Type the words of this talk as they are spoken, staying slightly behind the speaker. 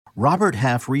Robert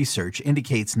Half research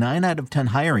indicates 9 out of 10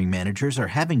 hiring managers are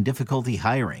having difficulty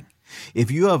hiring.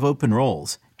 If you have open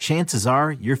roles, chances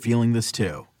are you're feeling this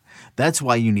too. That's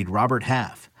why you need Robert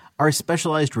Half. Our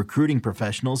specialized recruiting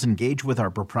professionals engage with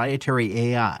our proprietary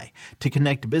AI to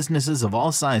connect businesses of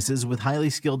all sizes with highly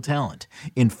skilled talent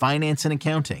in finance and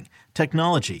accounting,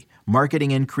 technology,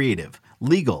 marketing and creative,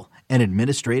 legal, and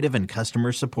administrative and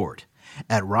customer support.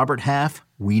 At Robert Half,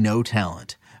 we know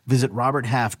talent. Visit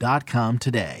roberthalf.com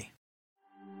today.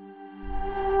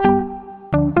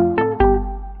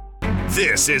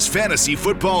 This is Fantasy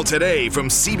Football Today from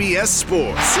CBS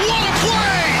Sports. What a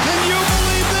play! Can you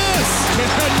believe this?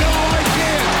 No, I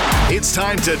can't. It's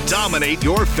time to dominate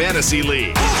your fantasy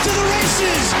league. Off to the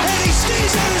races, and he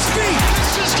stays on his feet.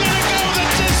 This is gonna go the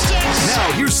distance.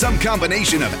 Now here's some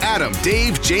combination of Adam,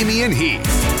 Dave, Jamie, and Heath.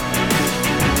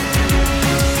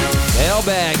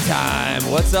 Mailbag time.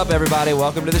 What's up, everybody?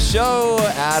 Welcome to the show.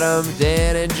 Adam,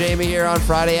 Dan, and Jamie here on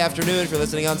Friday afternoon. If you're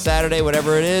listening on Saturday,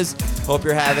 whatever it is, hope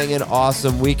you're having an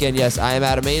awesome weekend. Yes, I am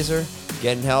Adam Azer,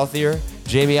 getting healthier.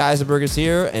 Jamie Eisenberg is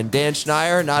here, and Dan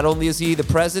Schneier, not only is he the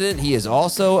president, he is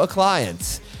also a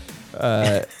client.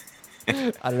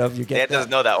 I don't know if you get Dan doesn't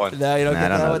know that one. No, you don't get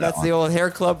that one. That's the old hair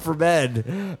club for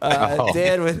men.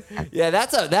 Dan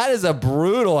that is a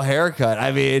brutal haircut.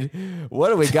 I mean, what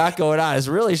do we got going on? It's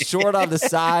really short on the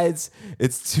sides.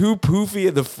 It's too poofy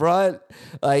in the front.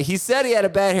 He said he had a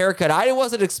bad haircut. I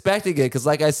wasn't expecting it because,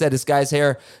 like I said, this guy's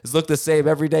hair has looked the same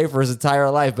every day for his entire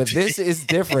life. But this is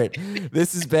different.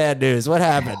 This is bad news. What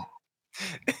happened?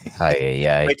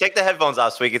 Wait, take the headphones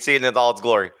off so we can see it in all its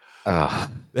glory.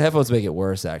 The headphones make it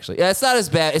worse, actually. Yeah, it's not as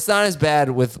bad. It's not as bad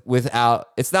without.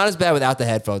 It's not as bad without the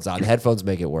headphones on. The headphones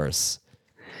make it worse.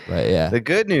 But yeah, the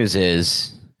good news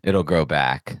is it'll grow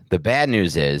back. The bad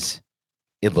news is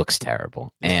it looks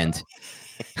terrible. And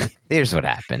here's what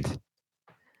happened.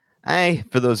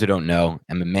 For those who don't know,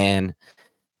 am a man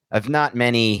of not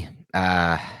many.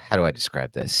 How do I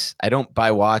describe this? I don't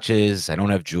buy watches. I don't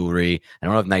have jewelry. I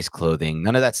don't have nice clothing.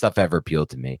 None of that stuff ever appealed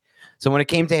to me. So when it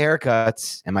came to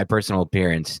haircuts and my personal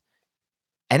appearance,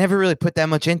 I never really put that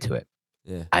much into it.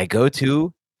 Yeah. I go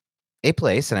to a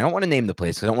place, and I don't want to name the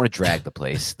place because I don't want to drag the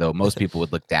place, though most people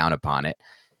would look down upon it.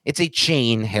 It's a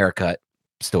chain haircut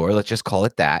store. Let's just call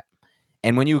it that.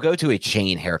 And when you go to a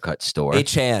chain haircut store,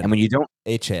 H-Chan. and when you don't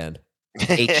H-Chan.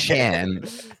 H-Chan,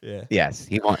 yeah. Yes,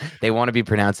 they want to be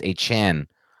pronounced a Chan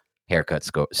haircut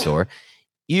store.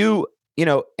 You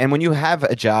know, and when you have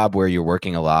a job where you're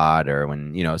working a lot, or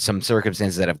when, you know, some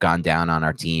circumstances that have gone down on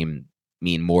our team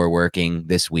mean more working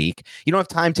this week, you don't have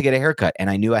time to get a haircut.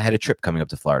 And I knew I had a trip coming up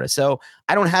to Florida. So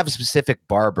I don't have a specific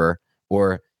barber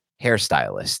or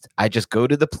hairstylist. I just go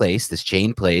to the place, this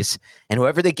chain place, and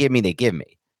whoever they give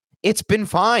me. It's been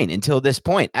fine until this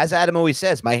point. As Adam always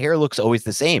says, my hair looks always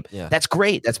the same. Yeah. That's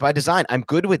great. That's by design. I'm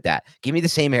good with that. Give me the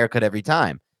same haircut every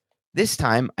time. This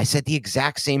time, I said the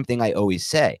exact same thing I always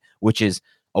say, which is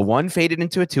a 1 faded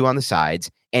into a 2 on the sides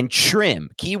and trim,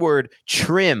 keyword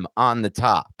trim on the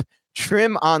top.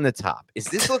 Trim on the top. Does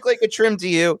this look like a trim to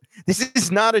you? This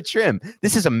is not a trim.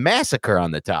 This is a massacre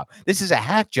on the top. This is a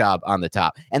hack job on the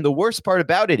top. And the worst part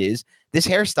about it is this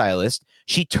hairstylist,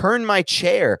 she turned my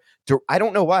chair to, I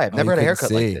don't know why. I've never had a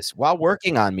haircut like this. While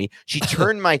working on me, she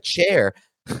turned my chair.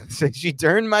 So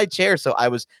I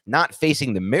was not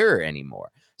facing the mirror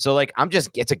anymore. So, like,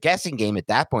 it's a guessing game at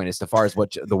that point as far as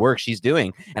what the work she's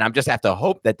doing. And I'm just have to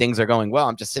hope that things are going well.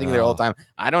 I'm just sitting there all the time.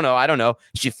 I don't know.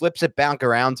 She flips it back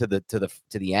around to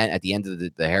the end, at the end of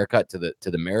the haircut to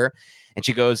the mirror. And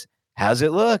she goes, "How's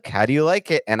it look? How do you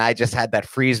like it?" And I just had that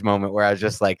freeze moment where I was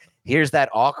just like, here's that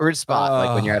awkward spot.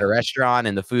 Like when you're at a restaurant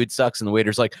and the food sucks and the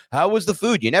waiter's like, "How was the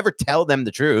food?" You never tell them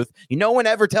the truth. No one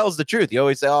ever tells the truth. You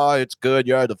always say, "Oh, it's good.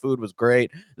 Yeah, the food was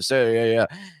great." So, yeah.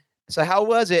 So how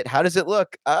was it? How does it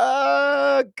look?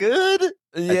 Good.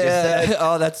 Yeah.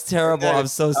 Oh, that's terrible. I'm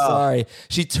so sorry.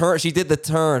 She did the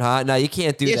turn, huh? No, you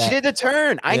can't do that. Yeah, she did the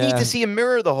turn. I need to see a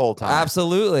mirror the whole time.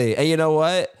 Absolutely. And you know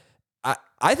what?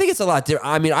 I think it's a lot different.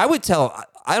 I mean, I would tell.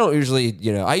 I don't usually,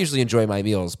 I usually enjoy my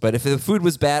meals, but if the food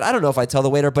was bad, I don't know if I tell the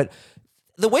waiter, but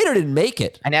the waiter didn't make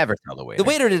it. I never tell the waiter. The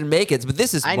waiter didn't make it, but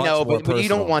this is I much know, more but you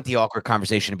don't personal. want the awkward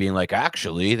conversation of being like,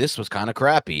 actually, this was kind of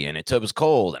crappy, and it was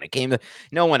cold, and it came to.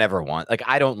 No one ever wants. Like,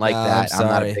 I don't like that. I'm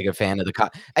not a big fan of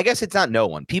the. I guess it's not no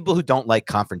one. People who don't like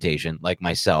confrontation, like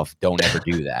myself, don't ever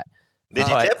do that. Did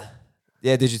you tip?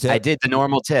 Yeah, did you tip? I did the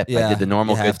normal tip. Yeah, I did the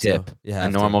normal good tip. A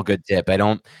normal good tip. I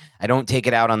don't take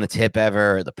it out on the tip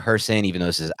ever, or the person, even though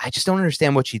this is. I just don't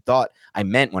understand what she thought I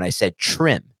meant when I said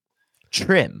trim.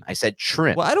 Trim. I said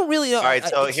trim. Well, I don't really know. All right,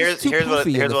 so here's what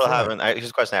happened. Here's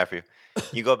a question I have for you.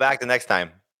 You go back the next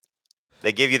time.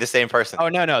 They give you the same person. Oh,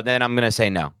 no. Then I'm going to say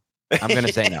no. I'm going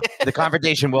to say no. The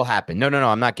confrontation will happen. No,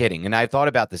 I'm not kidding. And I thought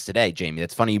about this today, Jamie.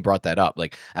 That's funny you brought that up.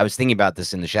 Like, I was thinking about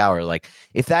this in the shower. Like,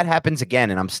 if that happens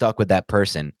again and I'm stuck with that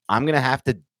person, I'm going to have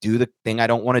to do the thing I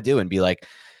don't want to do and be like,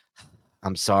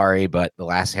 I'm sorry, but the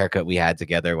last haircut we had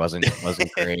together wasn't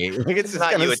great. Like, it's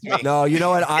not you, it's me. No, you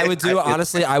know what I would do?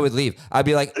 Honestly, I would leave. I'd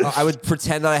be like, I would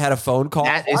pretend that I had a phone call.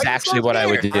 That is actually what I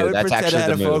would do. That's actually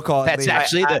the move. That's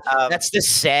actually that's the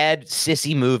sad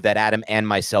sissy move that Adam and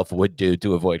myself would do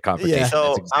to avoid confrontation. Yeah.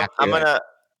 So exactly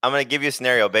I'm gonna give you a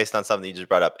scenario based on something you just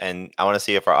brought up, and I want to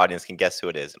see if our audience can guess who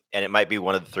it is. And it might be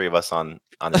one of the three of us on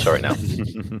the show right now.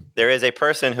 There is a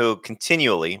person who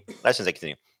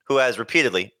who has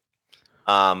repeatedly,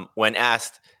 when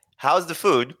asked, how's the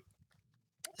food,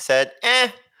 said,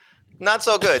 not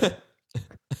so good.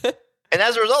 And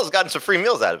as a result, has gotten some free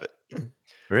meals out of it.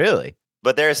 Really?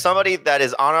 But there is somebody that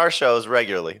is on our shows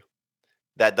regularly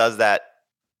that does that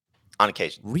on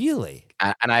occasion. Really?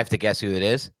 And I have to guess who it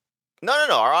is? No.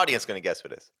 Our audience is going to guess who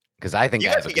it is. Because I think I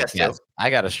have a good guess. I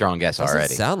got a strong guess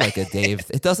already. Sound like a Dave.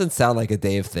 It doesn't sound like a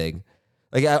Dave thing.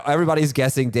 Like everybody's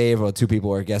guessing Dave, or two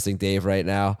people are guessing Dave right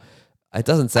now. It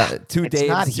doesn't sound two Daves,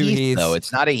 not two Heath, Heaths. though.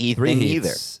 It's not a Heath thing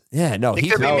either. Yeah, no. It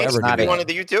could be me. It could be one of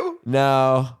the you two.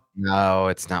 No,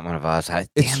 it's not one of us.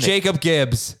 It's Jacob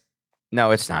Gibbs.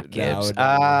 No, it's not Gibbs. No.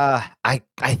 I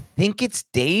think it's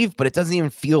Dave, but it doesn't even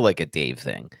feel like a Dave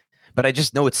thing. But I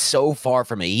just know it's so far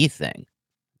from a Heath thing.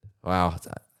 Wow.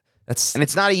 And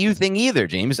it's not a you thing either,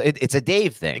 James. It's a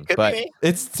Dave thing. But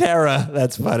it's Tara.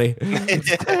 That's funny.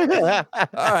 All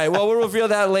right. Well, we'll reveal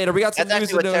that later. We got some That's news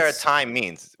actually and what notes. Tara time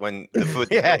means when the food.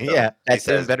 Yeah. That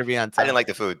says better be on time. I didn't like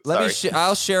the food.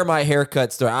 I'll share my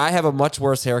haircut story. I have a much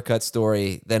worse haircut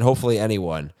story than hopefully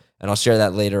anyone, and I'll share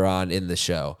that later on in the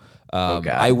show.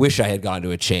 I wish I had gone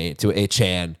to a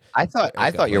Chan. I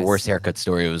thought your worst haircut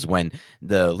story was when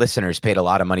the listeners paid a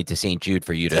lot of money to St. Jude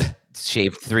for you to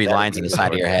shave 3 lines on the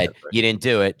side of your head. You didn't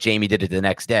do it. Jamie did it the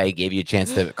next day, gave you a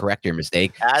chance to correct your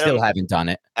mistake. Still haven't done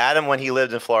it. Adam, when he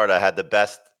lived in Florida, had the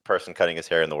best person cutting his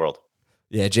hair in the world.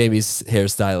 Yeah, Jamie's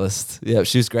hairstylist. Yeah,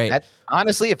 she was great.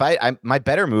 Honestly, if I my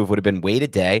better move would have been wait a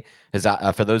day, because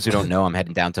for those who don't know, I'm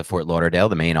heading down to Fort Lauderdale,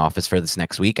 the main office, for this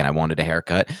next week, and I wanted a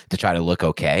haircut to try to look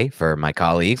okay for my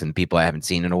colleagues and people I haven't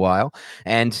seen in a while.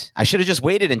 And I should have just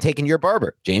waited and taken your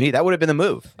barber, Jamie. That would have been the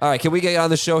move. All right, can we get on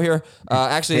the show here?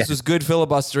 Actually, this was good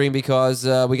filibustering because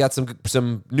we got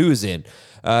some news in.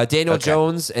 Daniel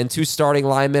Jones and 2 starting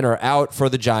linemen are out for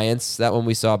the Giants. That one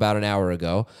we saw about an hour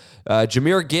ago.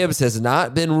 Jahmyr Gibbs has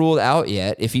not been ruled out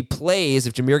yet. If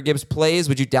Jahmyr Gibbs plays,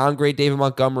 would you downgrade David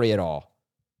Montgomery at all?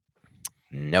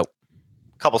 Nope.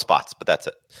 Couple spots, but that's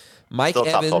it. Mike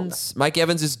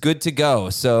Evans is good to go.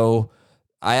 So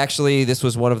this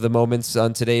was one of the moments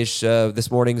on today's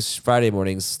Friday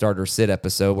morning's starter sit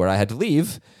episode where I had to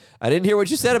leave. I didn't hear what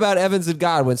you said about Evans and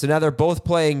Godwin. So now they're both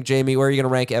playing. Jamie, where are you going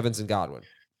to rank Evans and Godwin?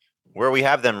 Where we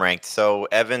have them ranked. So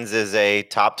Evans is a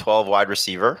top 12 wide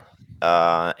receiver.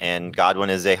 And Godwin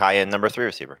is a high-end number 3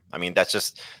 receiver. I mean, that's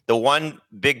just the one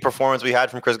big performance we had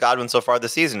from Chris Godwin so far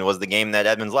this season was the game that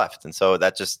Edmonds left. And so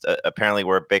that's just apparently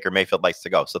where Baker Mayfield likes to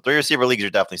go. So 3 receiver leagues, you're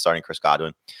definitely starting Chris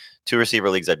Godwin. 2 receiver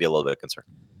leagues, I'd be a little bit concerned.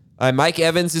 Mike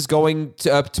Evans is going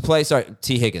to play. Sorry,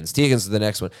 T. Higgins. T. Higgins is the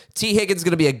next one. T. Higgins is going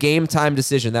to be a game-time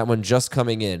decision. That one just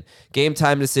coming in.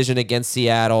 Game-time decision against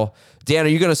Seattle. Dan, are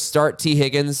you going to start T.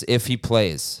 Higgins if he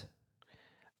plays?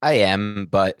 I am,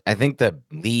 but I think the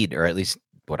lead, or at least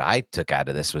what I took out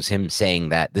of this, was him saying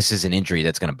that this is an injury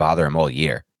that's going to bother him all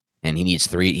year. And he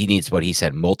needs what he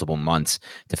said, multiple months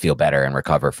to feel better and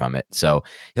recover from it. So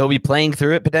he'll be playing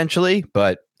through it potentially,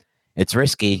 but it's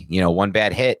risky. One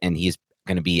bad hit and he's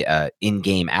going to be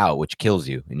in-game out, which kills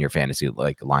you in your fantasy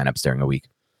lineups during a week.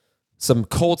 Some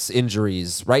Colts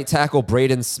injuries. Right tackle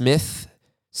Braden Smith,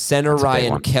 center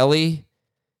Ryan Kelly,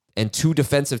 and 2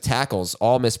 defensive tackles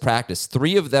all missed practice.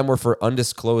 3 of them were for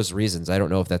undisclosed reasons. I don't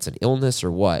know if that's an illness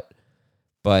or what,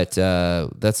 but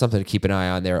that's something to keep an eye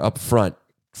on there. Up front,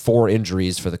 4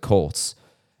 injuries for the Colts.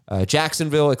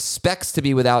 Jacksonville expects to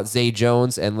be without Zay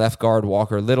Jones and left guard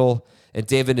Walker Little, and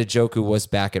David Njoku was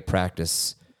back at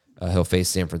practice. He'll face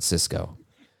San Francisco.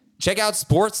 Check out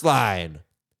Sportsline.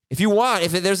 If you want,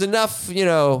 if there's enough,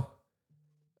 enough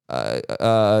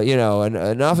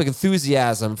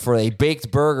enthusiasm for a baked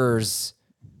burger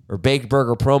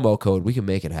promo code, we can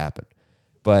make it happen.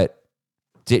 But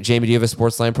Jamie, do you have a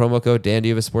Sportsline promo code? Dan, do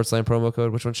you have a Sportsline promo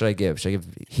code? Which one should I give? Should I give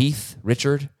Heath,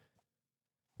 Richard?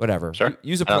 Whatever. Sure.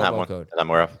 Use a I don't promo have one code. that I'm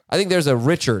aware of. I think there's a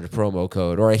Richard promo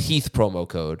code or a Heath promo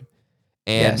code.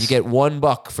 And you get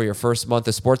 $1 for your first month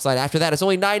of Sportsline. After that, it's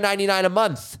only $9.99 a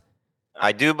month.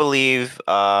 I do believe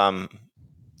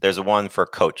there's one for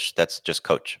Coach. That's just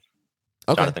Coach.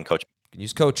 Okay. Jonathan, coach. You can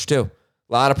use Coach too.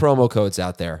 A lot of promo codes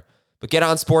out there. But get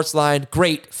on Sportsline.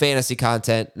 Great fantasy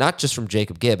content, not just from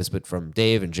Jacob Gibbs, but from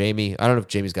Dave and Jamie. I don't know if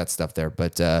Jamie's got stuff there,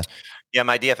 but Yeah,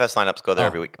 my DFS lineups go there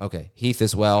every week. Okay, Heath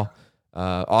as well.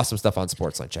 Awesome stuff on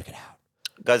Sportsline. Check it out.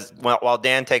 Because while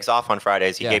Dan takes off on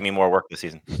Fridays, he gave me more work this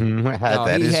season.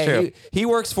 That is true. He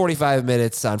works 45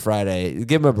 minutes on Friday.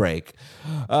 Give him a break.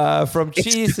 From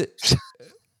Cheese.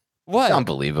 What?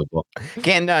 Unbelievable.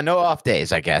 No off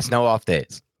days, I guess. No off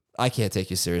days. I can't take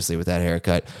you seriously with that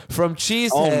haircut. From Cheesehead.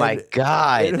 Oh my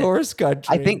God. In Horse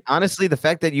Country. I think, honestly, the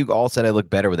fact that you all said I look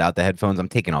better without the headphones, I'm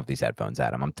taking off these headphones,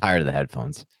 Adam. I'm tired of the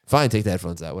headphones. Fine, take the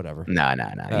headphones out, whatever. No.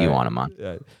 You want them on.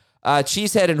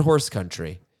 Cheesehead in Horse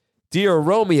Country. Dear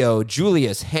Romeo,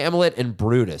 Julius, Hamlet, and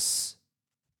Brutus.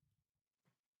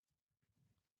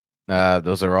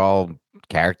 Those are all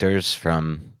characters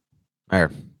Roman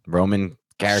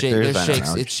characters.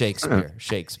 It's Shakespeare.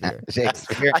 Shakespeare.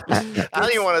 I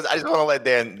don't even want to. I just want to let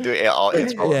Dan do it all.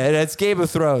 Yeah, that's Game of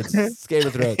Thrones. It's Game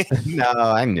of Thrones. No,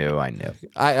 I knew.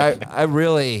 I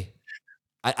really,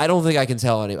 I don't think I can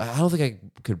tell anyone. I don't think I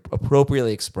could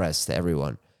appropriately express to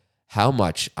everyone how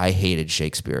much I hated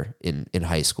Shakespeare in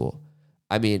high school.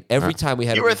 I mean, every time we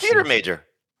had you were a theater major.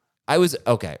 I was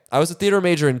a theater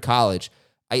major in college.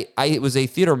 I was a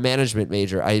theater management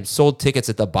major. I sold tickets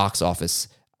at the box office.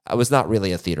 I was not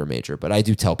really a theater major, but I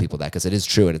do tell people that because it is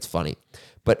true and it's funny.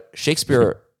 But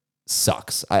Shakespeare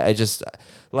sucks. I just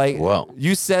like. Whoa.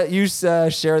 You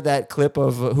shared that clip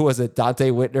of who was it? Dante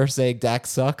Whitner saying Dak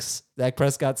sucks. Dak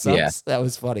Prescott sucks. Yeah. That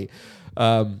was funny.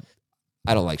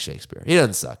 I don't like Shakespeare. He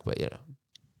doesn't suck, but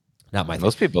not my thing.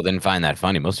 Most people didn't find that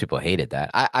funny. Most people hated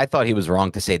that. I thought he was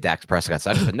wrong to say Dak Prescott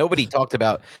sucks, but nobody talked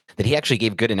about that he actually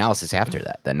gave good analysis after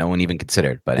that no one even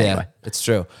considered. But anyway. Yeah, it's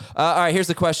true. All right, here's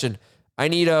the question. I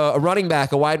need a running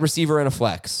back, a wide receiver, and a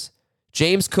flex.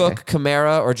 James Cook,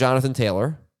 Kamara, or Jonathan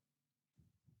Taylor?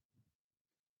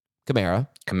 Kamara.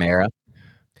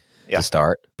 Yeah. To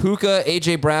start. Puka,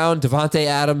 A.J. Brown, Devontae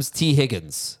Adams, T.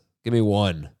 Higgins. Give me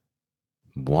one.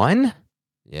 One?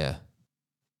 Yeah.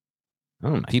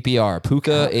 Oh my. PPR.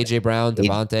 Puka, A.J. Brown,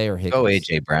 Devontae, or Higgins. Go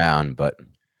A.J. Brown, but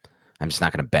I'm just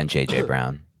not going to bench A.J.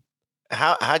 Brown.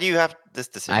 How do you have this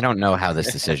decision? I don't know how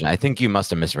this decision. I think you must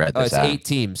have misread this. It's 8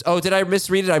 teams. Oh, did I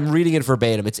misread it? I'm reading it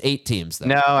verbatim. It's 8 teams, though.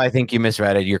 No, I think you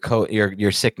misread it.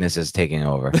 Your sickness is taking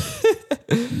over.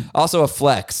 Also a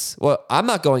flex. Well, I'm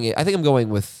not going. I think I'm going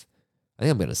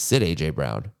to sit A.J.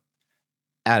 Brown.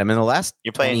 Adam, in the last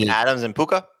You're playing Adams and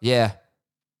Puka? Yeah.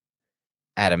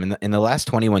 Adam, in the last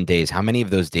 21 days, how many of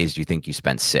those days do you think you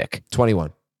spent sick?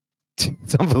 21.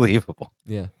 It's unbelievable.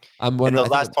 Yeah. In those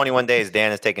last 21 days,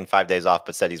 Dan has taken 5 days off,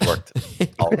 but said he's worked.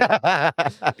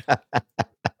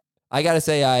 I got to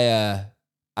say,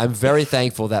 I'm very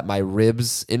thankful that my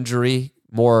ribs injury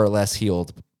more or less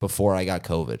healed before I got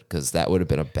COVID, because that would have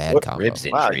been a bad combo. Ribs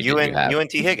injury Wow, you and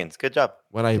T. Higgins. Good job.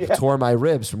 When I tore my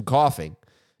ribs from coughing.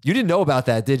 You didn't know about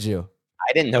that, did you?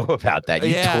 I didn't know about that.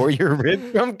 You tore your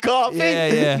rib from coughing?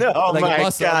 Yeah. No, Like my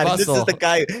muscle. God. This is the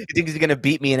guy who thinks he's going to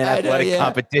beat me in an athletic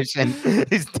competition.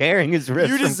 He's tearing his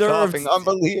ribs from coughing.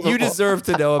 Unbelievable. You deserve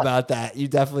to know about that. You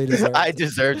definitely deserve I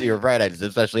deserve to. You're right.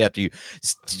 Especially after you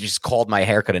just called my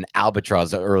haircut an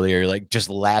albatross earlier, like just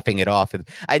laughing it off.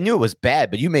 I knew it was bad,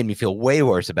 but you made me feel way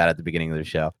worse about it at the beginning of the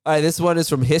show. All right, this one is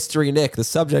from History Nick. The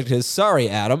subject is, sorry,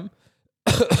 Adam.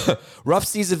 Rough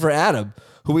season for Adam,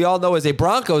 who we all know is a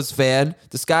Broncos fan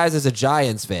disguised as a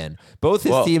Giants fan. Both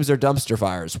his teams are dumpster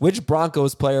fires. Which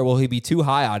Broncos player will he be too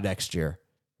high on next year?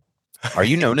 Are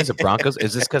you known as a Broncos?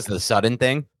 Is this because of the Sutton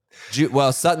thing?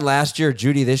 Well, Sutton last year,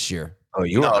 Judy this year. Oh,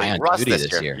 you were high on Russ Judy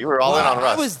this year. You were all in on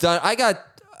Russ. I was done.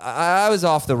 I was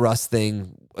off the Russ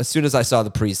thing as soon as I saw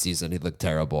the preseason. He looked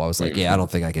terrible. I was like, I don't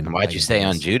think I can. Why'd you stay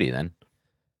on Judy then?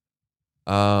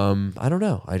 I don't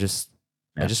know. I just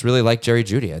really like Jerry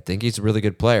Jeudy. I think he's a really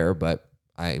good player, but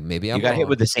I'm you got hit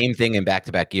with the same thing in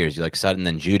back-to-back years. You like Sutton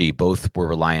and Jeudy both were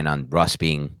relying on Russ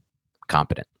being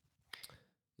competent.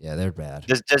 Yeah, they're bad.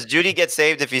 Does Jeudy get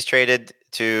saved if he's traded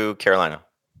to Carolina?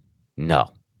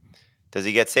 No. Does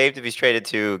he get saved if he's traded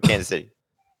to Kansas City?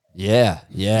 Yeah.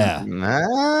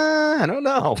 I don't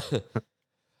know. All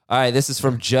right, this is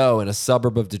from Joe in a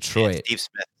suburb of Detroit. And Steve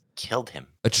Smith killed him.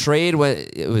 A trade when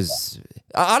it was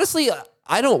honestly,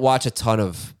 I don't watch a ton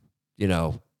of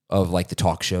like the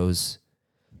talk shows,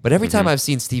 but every time I've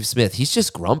seen Steve Smith, he's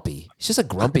just grumpy. He's just a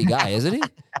grumpy guy, isn't he?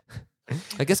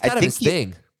 I guess kind of his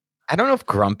thing. I don't know if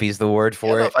grumpy is the word for it.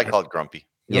 I don't know if I call it grumpy.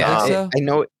 Yeah, I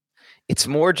know. It's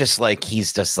more just like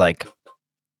he's just like,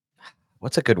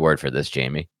 what's a good word for this,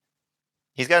 Jamie?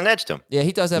 He's got an edge to him. Yeah,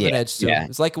 he does have an edge to him.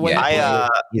 It's like when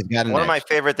one of my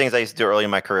favorite things I used to do early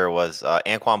in my career was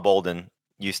Anquan Bolden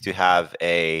used to have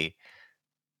a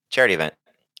charity event.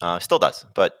 Still does,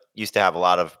 but used to have a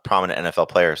lot of prominent NFL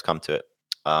players come to it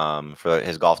for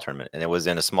his golf tournament. And it was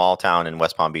in a small town in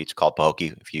West Palm Beach called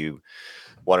Pahokee. If you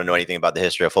want to know anything about the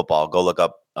history of football, go look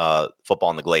up Football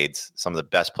in the Glades. Some of the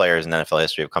best players in NFL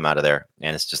history have come out of there.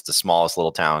 And it's just the smallest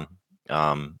little town,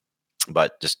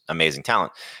 but just amazing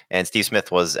talent. And Steve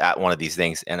Smith was at one of these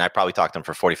things, and I probably talked to him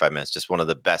for 45 minutes. Just one of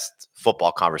the best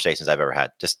football conversations I've ever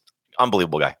had. Just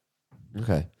unbelievable guy.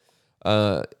 Okay.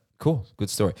 Cool. Good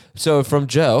story. So from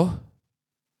Joe,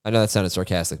 I know that sounded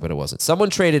sarcastic, but it wasn't. Someone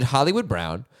traded Hollywood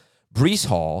Brown, Breece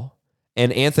Hall,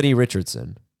 and Anthony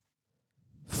Richardson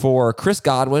for Chris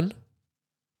Godwin,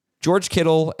 George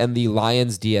Kittle, and the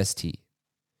Lions DST.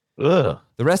 Ugh.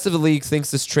 The rest of the league thinks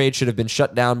this trade should have been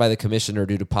shut down by the commissioner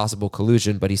due to possible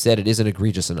collusion, but he said it isn't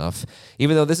egregious enough,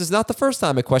 even though this is not the first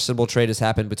time a questionable trade has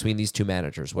happened between these two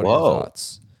managers. What are your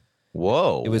thoughts?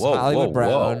 Whoa. It was Hollywood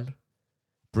Brown,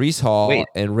 Breece Hall,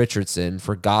 and Richardson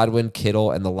for Godwin,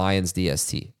 Kittle, and the Lions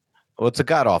DST. Well, it's a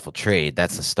god-awful trade.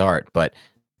 That's the start. But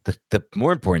the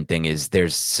more important thing is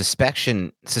there's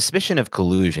suspicion of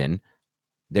collusion.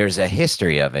 There's a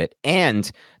history of it. And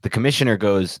the commissioner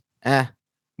goes,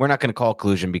 we're not going to call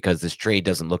collusion because this trade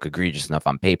doesn't look egregious enough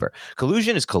on paper.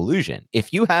 Collusion is collusion.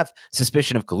 If you have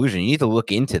suspicion of collusion, you need to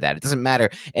look into that. It doesn't matter.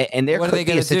 And there what could are they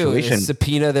be a going to do? situation.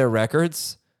 Subpoena their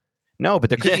records? No, but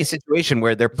there could be a situation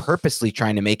where they're purposely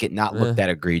trying to make it not look that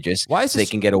egregious, Why is so they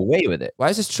can get away with it. Why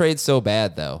is this trade so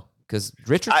bad though? Because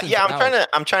Richardson.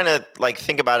 I'm trying to like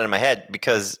think about it in my head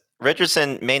because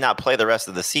Richardson may not play the rest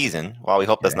of the season. Well, we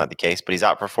hope that's not the case, but he's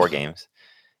out for 4 games.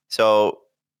 So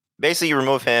basically, you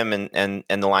remove him and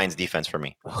the Lions defense for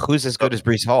me. Who's as good as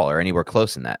Breece Hall or anywhere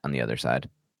close in that on the other side?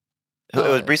 It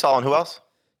was Breece Hall and who else?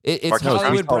 It's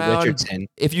Hollywood Brown. Richardson.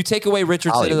 If you take away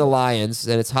Richardson and the Lions,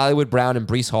 then it's Hollywood Brown and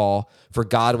Breece Hall for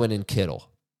Godwin and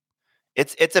Kittle.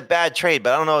 It's a bad trade,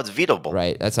 but I don't know it's vetoable.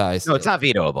 Right. That's how I see No, it's not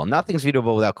vetoable. Nothing's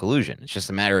vetoable without collusion. It's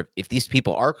just a matter of if these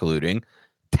people are colluding,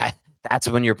 that's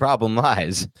when your problem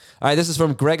lies. All right, this is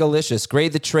from Greg Alicious.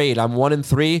 Grade the trade. I'm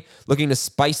 1-3, looking to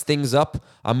spice things up.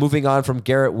 I'm moving on from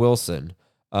Garrett Wilson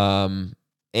and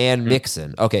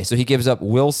Mixon. Okay, so he gives up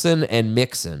Wilson and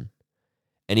Mixon,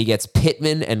 and he gets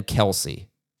Pittman and Kelsey.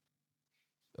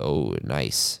 Oh,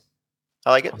 nice.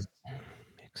 I like it.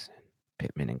 Mixon,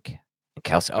 Pittman, and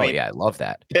Kelsey. Oh, yeah, I love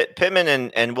that.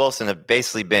 Pittman and Wilson have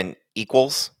basically been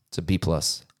equals. It's a B+.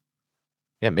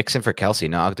 Yeah, Mixon for Kelsey.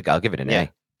 No, I'll give it an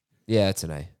A. Yeah, it's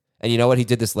an A. And you know what? He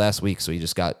did this last week, so he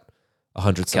just got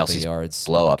 100-something yards.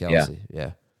 Blow up, Kelsey.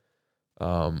 Yeah.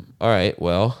 All right,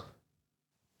 well,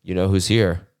 you know who's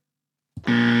here.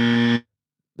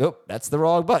 Nope, that's the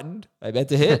wrong button. I meant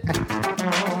to hit.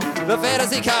 The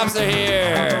Fantasy Cops are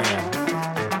here.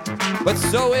 But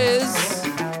so is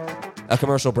a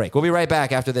commercial break. We'll be right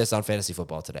back after this on Fantasy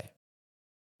Football Today.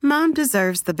 Mom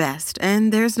deserves the best,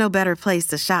 and there's no better place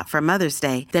to shop for Mother's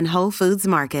Day than Whole Foods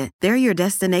Market. They're your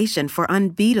destination for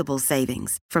unbeatable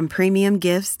savings, from premium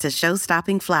gifts to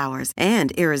show-stopping flowers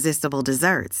and irresistible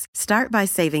desserts. Start by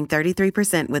saving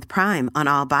 33% with Prime on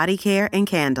all body care and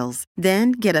candles.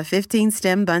 Then get a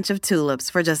 15-stem bunch of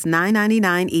tulips for just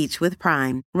 $9.99 each with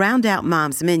Prime. Round out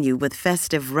Mom's menu with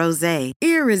festive rosé,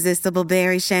 irresistible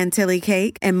berry chantilly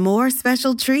cake, and more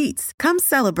special treats. Come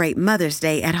celebrate Mother's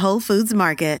Day at Whole Foods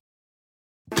Market.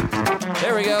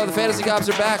 There we go. The Fantasy Cops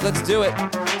are back. Let's do it.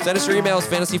 Send us your emails,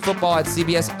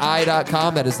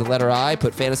 fantasyfootball@cbsi.com. That is the letter I.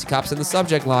 Put Fantasy Cops in the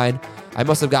subject line. I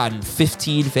must have gotten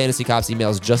 15 Fantasy Cops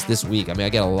emails just this week. I mean, I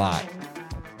get a lot.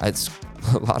 It's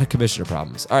a lot of commissioner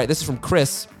problems. All right, this is from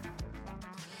Chris.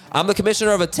 I'm the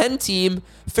commissioner of a 10-team,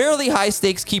 fairly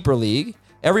high-stakes keeper league.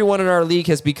 Everyone in our league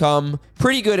has become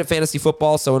pretty good at fantasy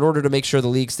football, so in order to make sure the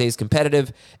league stays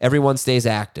competitive, everyone stays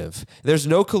active. There's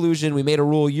no collusion. We made a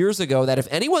rule years ago that if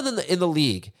anyone in the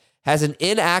league has an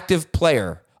inactive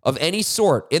player of any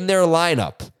sort in their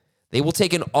lineup, they will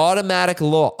take an automatic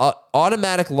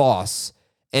loss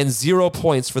and 0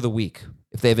 points for the week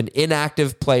if they have an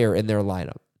inactive player in their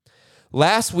lineup.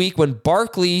 Last week, when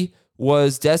Barkley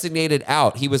was designated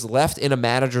out, he was left in a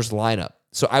manager's lineup.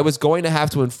 So I was going to have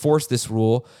to enforce this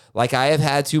rule like I have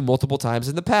had to multiple times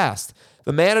in the past.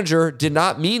 The manager did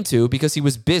not mean to because he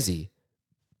was busy.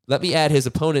 Let me add, his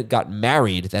opponent got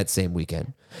married that same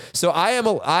weekend. So I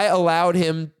allowed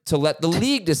him to let the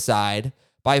league decide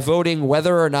by voting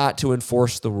whether or not to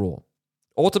enforce the rule.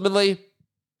 Ultimately,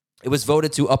 it was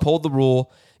voted to uphold the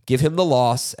rule, give him the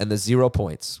loss and the 0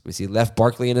 points because he left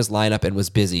Barkley in his lineup and was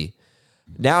busy.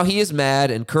 Now he is mad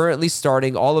and currently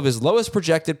starting all of his lowest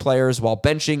projected players while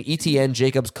benching ETN,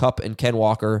 Jacobs, Kupp, and Ken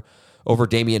Walker over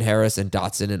Damian Harris and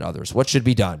Dotson and others. What should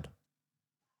be done?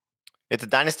 It's a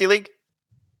dynasty league?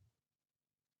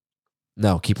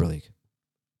 No, keeper league.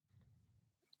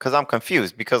 Because I'm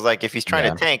confused. Because like if he's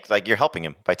trying to tank, like you're helping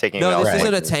him by taking. No, him this out.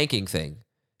 isn't a tanking thing.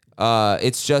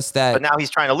 It's just that. But now he's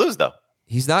trying to lose though.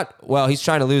 He's not. Well, he's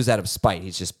trying to lose out of spite.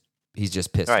 He's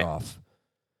just pissed off.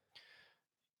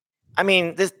 I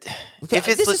mean, this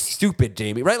is stupid,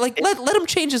 Jamie. Right? Like let him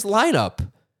change his lineup.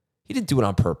 He didn't do it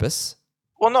on purpose.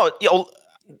 Well, no, you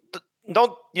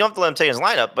don't have to let him take his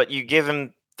lineup, but you give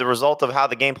him the result of how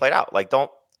the game played out. Like,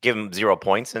 don't give him 0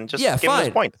 points and just give him his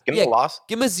points. Give him the loss.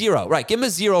 Give him a 0. Right. Give him a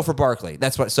 0 for Barkley.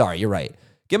 That's what. Sorry, you're right.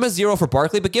 Give him a 0 for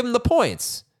Barkley, but give him the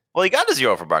points. Well, he got a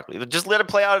 0 for Barkley. Just let it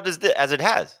play out as it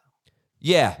has.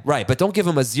 Yeah, right. But don't give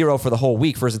him a 0 for the whole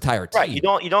week for his entire team. Right. You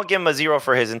don't give him a 0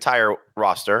 for his entire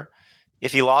roster.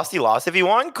 If he lost, he lost. If he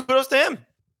won, kudos to him.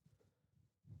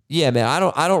 Yeah, man.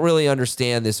 I don't really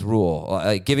understand this rule.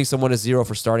 Like giving someone a 0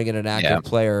 for starting an inactive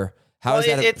player. How is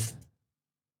that?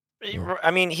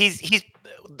 I mean, he's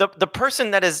the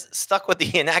person that is stuck with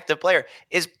the inactive player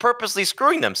is purposely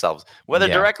screwing themselves, whether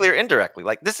directly or indirectly.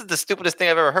 Like, this is the stupidest thing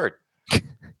I've ever heard.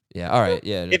 Yeah. All right.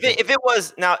 Yeah. If it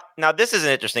was now this is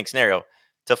an interesting scenario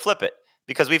to flip it,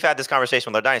 because we've had this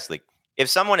conversation with our Dynasty League. If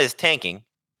someone is tanking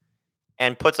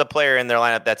and puts a player in their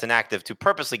lineup that's inactive to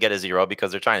purposely get a 0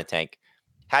 because they're trying to tank,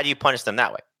 how do you punish them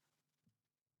that way?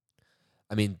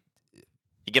 I mean,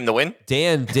 you give him the win?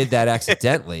 Dan did that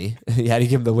accidentally. How do you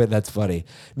give him the win? That's funny.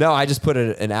 No, I just put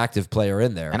an active player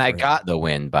in there. And I got the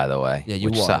win, by the way. Yeah, you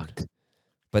which won. Sucked.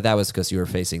 But that was because you were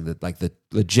facing the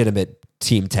legitimate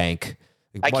team tank.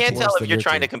 I can't tell if you're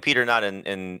trying to compete or not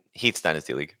in Heath's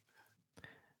Dynasty League.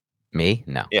 Me?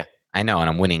 No. Yeah. I know, and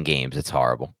I'm winning games. It's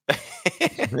horrible.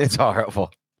 It's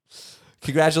horrible.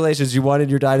 Congratulations, you won in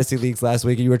your Dynasty Leagues last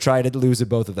week, and you were trying to lose in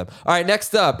both of them. All right,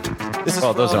 next up.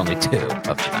 Those are only 2 of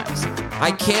the Dynasty.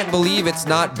 I can't believe it's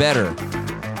not better.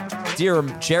 Dear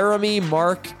Jeremy,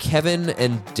 Mark, Kevin,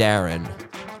 and Darren.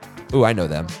 Ooh, I know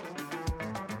them.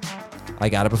 I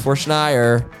got it before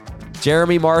Schneier.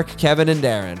 Jeremy, Mark, Kevin, and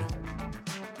Darren.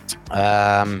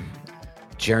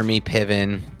 Jeremy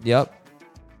Piven. Yep.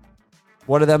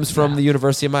 One of them's from the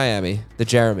University of Miami. The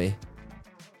Jeremy.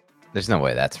 There's no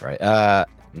way that's right.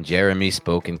 Jeremy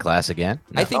spoke in class again.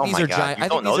 No. I think these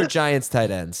are Giants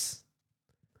tight ends.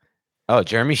 Oh,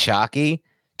 Jeremy Shockey,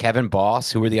 Kevin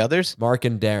Boss. Who were the others? Mark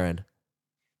and Darren.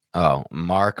 Oh,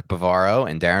 Mark Bavaro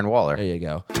and Darren Waller. There you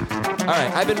go. All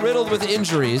right, I've been riddled with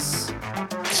injuries.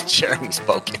 Jeremy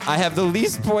spoken. I have the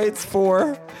least points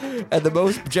for and the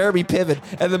most Jeremy Piven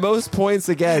and the most points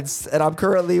against, and I'm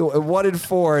currently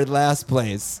 1-4 in last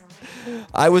place.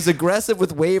 I was aggressive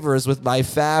with waivers with my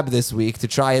fab this week to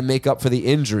try and make up for the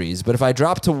injuries, but if I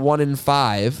drop to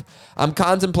 1-5, I'm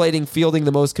contemplating fielding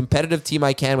the most competitive team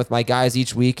I can with my guys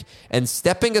each week and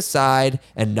stepping aside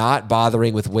and not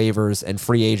bothering with waivers and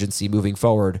free agency moving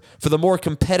forward for the more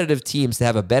competitive teams to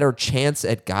have a better chance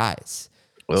at guys.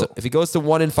 So if he goes to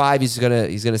 1-5, he's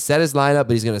gonna set his lineup,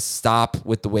 but he's gonna stop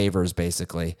with the waivers.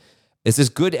 Basically, is this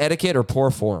good etiquette or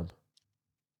poor form?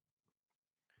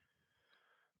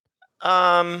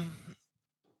 I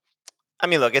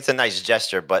mean, look, it's a nice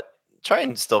gesture, but try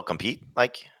and still compete.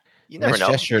 Like, you never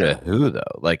know. Gesture to who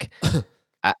though? Like,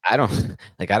 I don't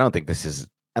think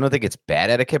it's bad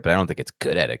etiquette, but I don't think it's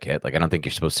good etiquette. Like, I don't think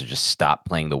you're supposed to just stop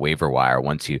playing the waiver wire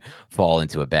once you fall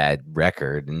into a bad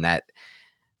record, and that.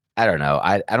 I don't know.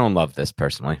 I don't love this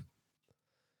personally.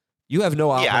 You have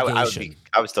no obligation.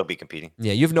 I would still be competing.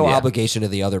 Yeah, you have no obligation to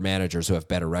the other managers who have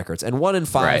better records. And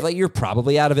 1-5, like you're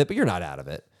probably out of it, but you're not out of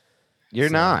it. You're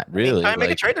not really. Try and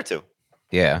make a trade or two.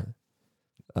 Yeah.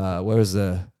 Where's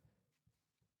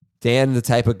Dan, the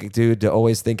type of dude to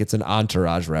always think it's an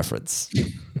Entourage reference.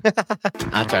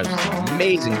 Entourage is an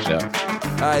amazing show.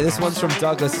 All right, this one's from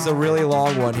Douglas. This is a really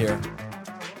long one here.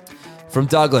 From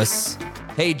Douglas.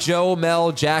 Hey, Joe,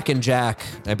 Mel, Jack, and Jack.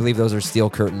 I believe those are Steel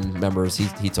Curtain members.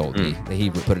 He told me. He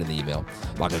put it in the email.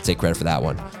 I'm not going to take credit for that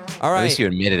one. All right. At least you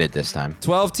admitted it this time.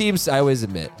 12 teams. I always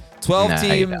admit. 12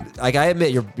 team. Like, I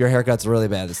admit your haircut's really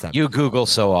bad this time. You Google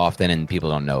so often and people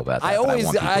don't know about that. I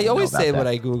always say what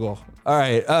I Google. All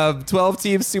right. 12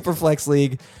 team Superflex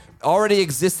League. Already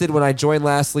existed when I joined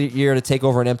last year to take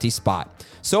over an empty spot.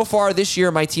 So far this year,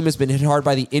 my team has been hit hard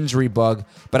by the injury bug,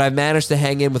 but I've managed to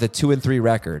hang in with a 2-3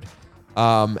 record.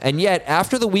 And yet,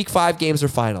 after the week 5 games are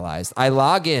finalized, I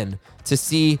log in to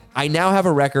see I now have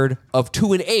a record of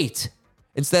 2-8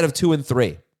 instead of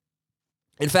 2-3.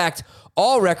 In fact,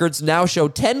 all records now show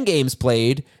 10 games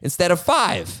played instead of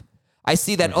 5. I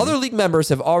see that other league members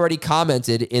have already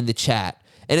commented in the chat,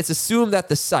 and it's assumed that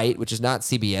the site, which is not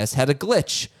CBS, had a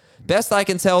glitch. Best I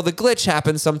can tell, the glitch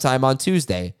happened sometime on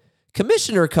Tuesday.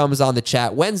 Commissioner comes on the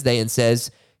chat Wednesday and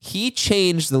says he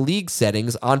changed the league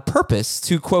settings on purpose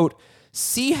to, quote,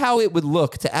 See how it would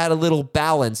look to add a little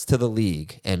balance to the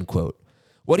league, end quote.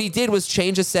 What he did was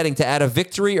change a setting to add a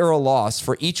victory or a loss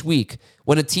for each week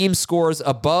when a team scores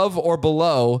above or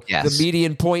below the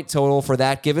median point total for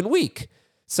that given week.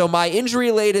 So my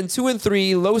injury-laden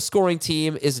 2-3 low-scoring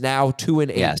team is now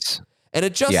 2-8. Yes. And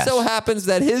it just so happens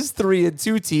that his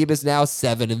 3-2 team is now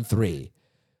 7-3.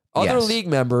 Other league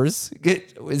members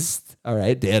all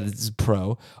right, Dan is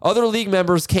pro. Other league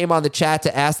members came on the chat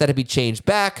to ask that it be changed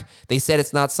back. They said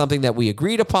it's not something that we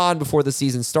agreed upon before the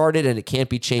season started, and it can't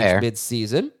be changed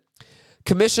mid-season.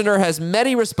 Commissioner has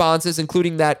many responses,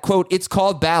 including that, quote, it's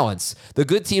called balance. The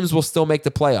good teams will still make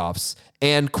the playoffs.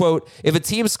 And, quote, if a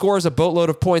team scores a boatload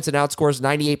of points and outscores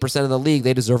 98% of the league,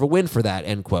 they deserve a win for that,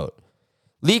 end quote.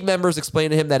 League members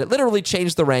explained to him that it literally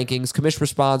changed the rankings. Commish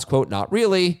responds, quote, not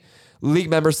really.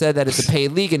 League member said that it's a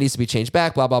paid league. It needs to be changed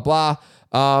back, blah, blah, blah.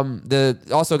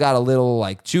 Also got a little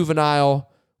like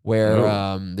juvenile where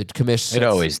the commission. It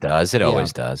always does. It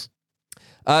always does.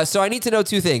 So I need to know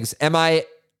two things. Am I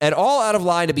at all out of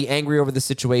line to be angry over the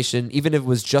situation, even if it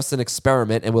was just an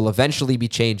experiment and will eventually be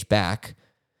changed back?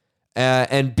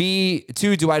 And B,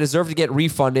 two, do I deserve to get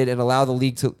refunded and allow the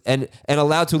league to and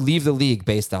allowed to leave the league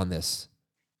based on this?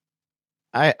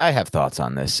 I have thoughts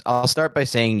on this. I'll start by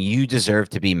saying you deserve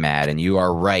to be mad, and you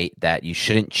are right that you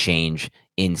shouldn't change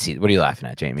in season. What are you laughing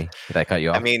at, Jamie? Did I cut you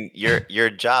off? I mean, your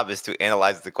job is to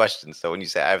analyze the question. So when you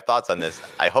say I have thoughts on this,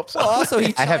 I hope so. Well, also,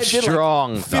 I have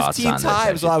strong thoughts 15 on this,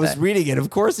 times while I was reading it. Of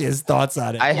course, he has thoughts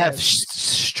on it. I have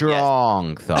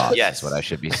strong thoughts. Yes. Is what I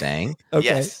should be saying. Okay.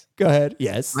 Yes. Go ahead.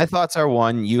 Yes. My thoughts are,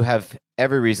 one, you have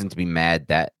every reason to be mad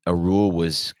that a rule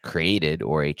was created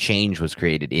or a change was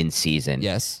created in season.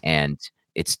 Yes. And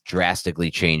it's drastically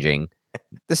changing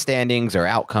the standings or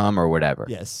outcome or whatever.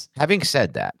 Yes. Having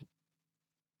said that,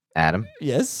 Adam.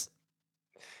 Yes.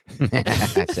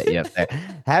 I set you up there.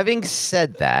 Having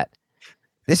said that,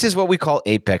 this is what we call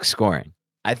apex scoring.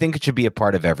 I think it should be a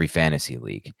part of every fantasy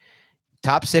league.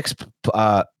 Top six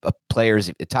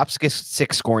players, top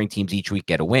six scoring teams each week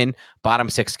get a win. Bottom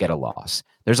six get a loss.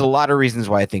 There's a lot of reasons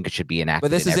why I think it should be enacted.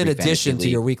 But this is in every addition to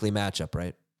league. your weekly matchup,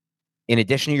 right? In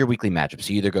addition to your weekly matchup.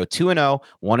 So you either go 2-0,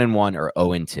 1-1, or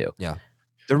 0-2. Yeah.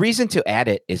 The reason to add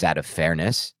it is out of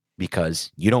fairness,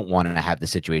 because you don't want to have the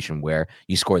situation where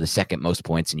you score the second most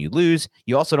points and you lose.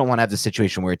 You also don't want to have the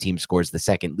situation where a team scores the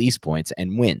second least points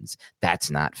and wins. That's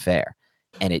not fair.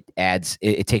 And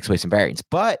it takes away some variance.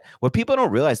 But what people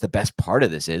don't realize, the best part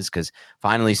of this is, because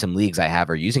finally some leagues I have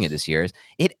are using it this year, is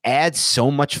it adds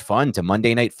so much fun to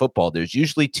Monday Night Football. There's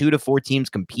usually 2 to 4 teams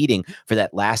competing for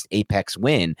that last apex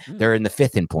win. They're in the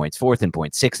 5th in points, 4th in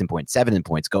points, 6th in points, 7th in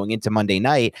points going into Monday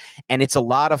night. And it's a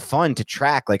lot of fun to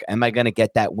track, like, am I going to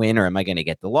get that win or am I going to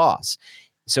get the loss?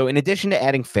 So in addition to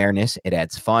adding fairness, it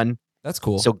adds fun. That's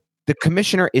cool. So the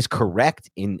commissioner is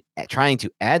correct in trying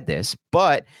to add this,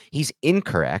 but he's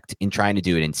incorrect in trying to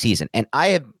do it in season. And I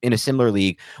have in a similar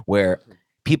league where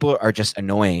people are just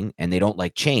annoying and they don't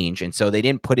like change, and so they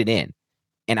didn't put it in.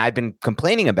 And I've been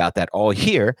complaining about that all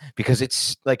year because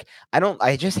it's like,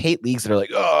 I just hate leagues that are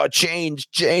like, oh, change.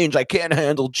 I can't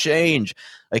handle change.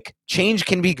 Like, change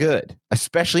can be good,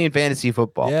 especially in fantasy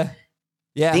football.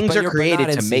 Yeah. Things are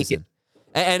created to make it.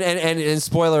 And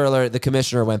spoiler alert, the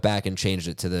commissioner went back and changed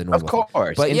it to the normal. Of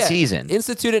course, but in season.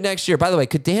 Institute it next year. By the way,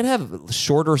 could Dan have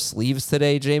shorter sleeves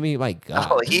today, Jamie? My God.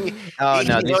 No,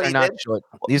 these are not short.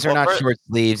 These are not short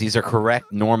sleeves. These are correct,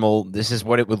 normal. This is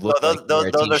what it would look like.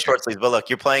 Those are short sleeves. But look,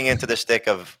 you're playing into the shtick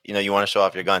of, you want to show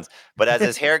off your guns. But as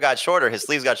his hair got shorter, his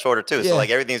sleeves got shorter too. So like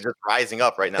everything's just rising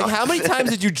up right now. Like, how many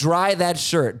times did you dry that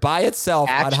shirt by itself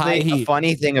on high heat? A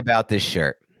funny thing about this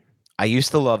shirt, I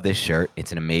used to love this shirt.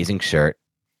 It's an amazing shirt.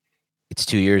 It's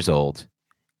 2 years old,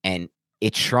 and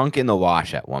it shrunk in the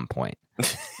wash at one point.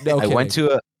 No I went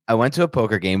to a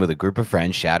poker game with a group of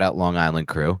friends. Shout out Long Island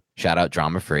crew. Shout out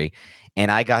Drama Free. And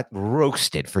I got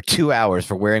roasted for 2 hours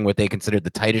for wearing what they considered the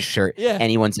tightest shirt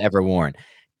anyone's ever worn.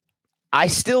 I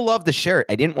still love the shirt.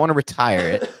 I didn't want to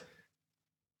retire it,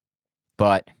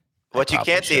 but what you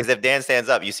can't see is if Dan stands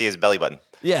up, you see his belly button.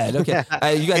 Yeah, okay.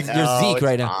 You guys, you're Zeke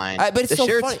right fine. now. But it's the so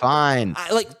shirt's funny. fine.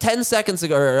 Like 10 seconds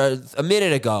ago, or a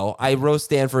minute ago, I roast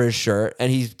Dan for his shirt,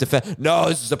 and he's no,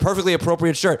 this is a perfectly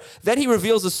appropriate shirt. Then he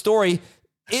reveals a story.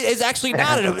 It is actually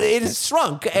not. It is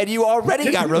shrunk, and you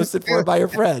already got roasted for it by your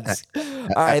friends. All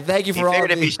right, thank you for all. He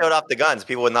figured if he showed off the guns,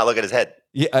 people would not look at his head.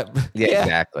 Yeah,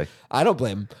 exactly. I don't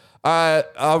blame him.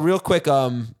 Real quick,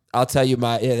 I'll tell you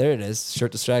there it is.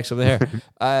 Shirt distraction over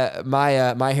there.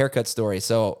 My haircut story.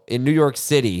 So in New York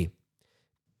City,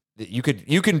 you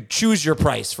can choose your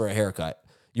price for a haircut.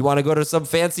 You want to go to some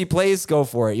fancy place, go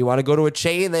for it. You want to go to a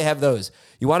chain, they have those.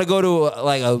 You want to go to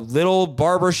a little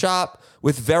barber shop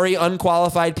with very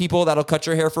unqualified people that'll cut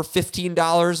your hair for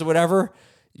 $15 or whatever,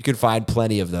 you can find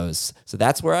plenty of those. So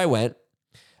that's where I went.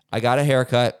 I got a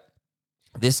haircut.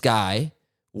 This guy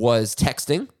was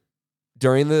texting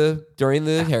during the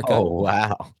haircut. Oh,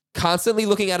 wow. Constantly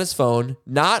looking at his phone,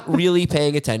 not really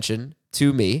paying attention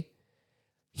to me.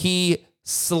 He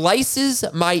slices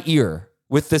my ear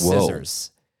with the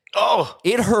scissors. Oh,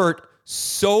 it hurt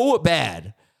so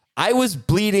bad. I was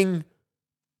bleeding,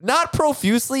 not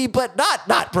profusely, but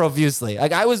not profusely.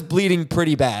 Like, I was bleeding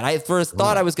pretty bad. I at first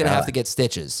thought I was going to have to get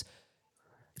stitches.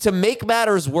 To make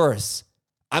matters worse,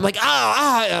 I'm like,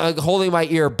 holding my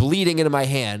ear, bleeding into my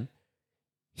hand.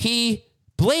 He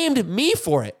blamed me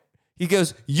for it. He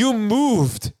goes, "You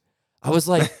moved." I was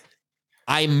like,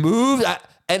 I moved.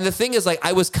 And the thing is, like,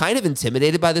 I was kind of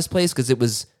intimidated by this place because it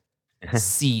was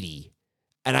seedy.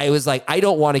 And I was like, I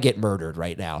don't want to get murdered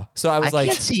right now. So I was like,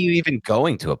 I can't see you even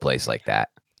going to a place like that.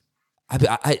 I'm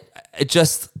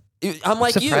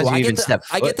like you. I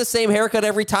get the same haircut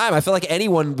every time. I feel like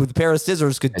anyone with a pair of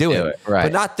scissors could do it. Right.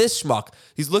 But not this schmuck.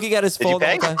 He's looking at his phone.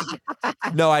 Did you pay?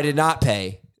 No, I did not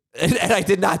pay. And I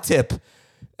did not tip.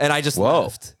 And I just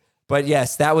left. But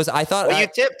yes, that was, I thought. Well, you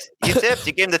tipped. You tipped.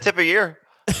 You gave him the tip of your year.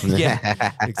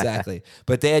 Yeah, exactly.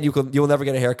 But Dan, you will never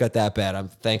get a haircut that bad. I'm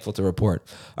thankful to report.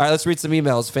 All right, let's read some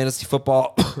emails. Fantasy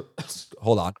football.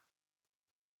 Hold on.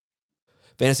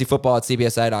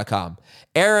 fantasyfootball@cbsi.com.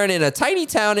 Aaron in a tiny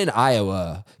town in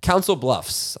Iowa, Council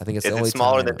Bluffs. I think it's the only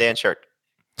smaller town than Dan's shirt.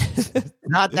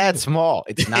 Not that small.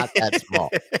 It's not that small.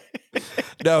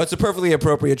 No, it's a perfectly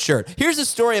appropriate shirt. Here's a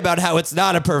story about how it's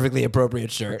not a perfectly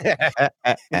appropriate shirt.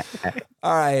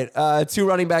 All right. 2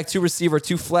 running back, 2 receiver,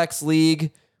 2 flex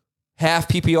league, half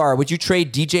PPR. Would you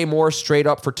trade DJ Moore straight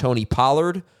up for Tony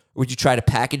Pollard? Or would you try to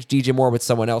package DJ Moore with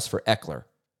someone else for Eckler?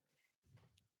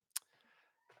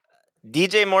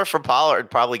 DJ Moore for Pollard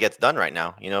probably gets done right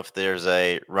now. You know, if there's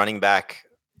a running back,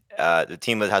 the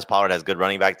team that has Pollard has good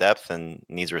running back depth and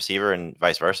needs a receiver and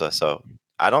vice versa. So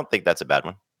I don't think that's a bad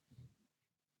one.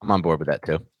 I'm on board with that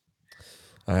too.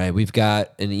 All right, we've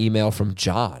got an email from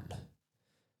John.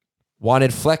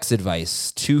 Wanted flex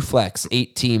advice. 2 flex,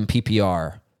 8-team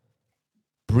PPR.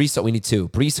 We need 2.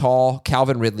 Breece Hall,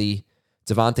 Calvin Ridley,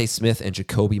 Devontae Smith, and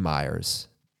Jacoby Myers.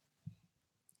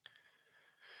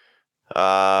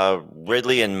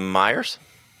 Ridley and Myers.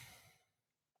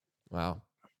 Wow.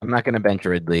 I'm not going to bench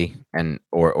Ridley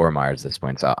or Myers at this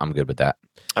point, so I'm good with that.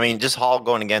 I mean, just Hall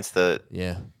going against the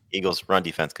Eagles' run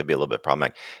defense could be a little bit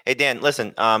problematic. Hey, Dan,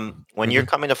 listen, when you're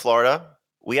coming to Florida,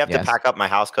 we have to pack up my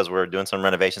house because we're doing some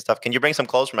renovation stuff. Can you bring some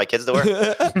clothes for my kids to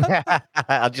wear?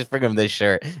 I'll just bring them this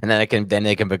shirt, and then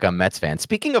they can become Mets fans.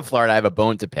 Speaking of Florida, I have a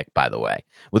bone to pick, by the way,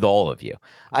 with all of you.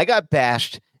 I got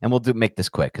bashed, and we'll make this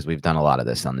quick because we've done a lot of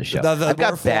this on the show. I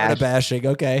got Florida bashing.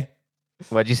 Okay.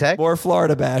 What'd you say? More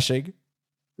Florida bashing.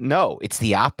 No, it's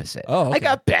the opposite. Oh, okay. I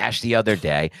got bashed the other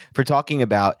day for talking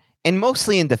about, and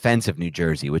mostly in defense of New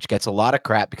Jersey, which gets a lot of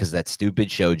crap because of that stupid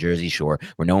show, Jersey Shore,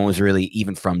 where no one was really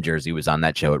even from Jersey was on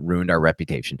that show. It ruined our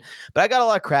reputation. But I got a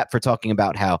lot of crap for talking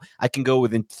about how I can go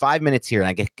within 5 minutes here and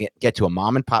I get to a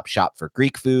mom and pop shop for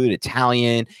Greek food,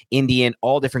 Italian, Indian,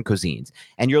 all different cuisines.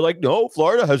 And you're like, no,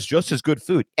 Florida has just as good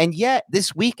food. And yet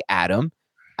this week, Adam,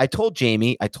 I told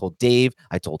Jamie, I told Dave,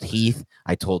 I told Heath,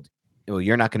 well,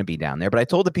 you're not going to be down there, but I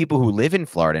told the people who live in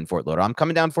Florida and Fort Lauderdale, I'm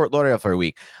coming down to Fort Lauderdale for a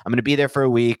week. I'm going to be there for a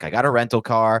week. I got a rental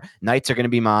car. Nights are going to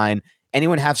be mine.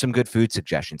 Anyone have some good food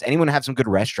suggestions? Anyone have some good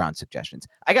restaurant suggestions?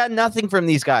 I got nothing from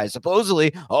these guys.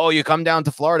 Supposedly, you come down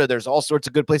to Florida, there's all sorts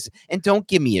of good places. And don't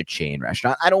give me a chain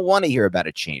restaurant. I don't want to hear about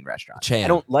a chain restaurant.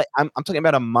 I'm talking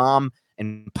about a mom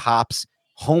and pop's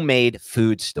homemade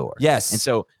food store. Yes. And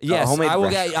so, yes,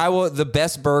 I will the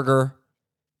best burger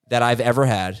that I've ever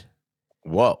had.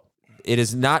 Whoa. It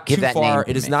is not too far.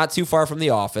 It is not too far from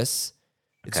the office.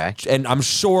 Okay. And I'm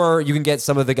sure you can get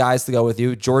some of the guys to go with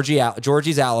you.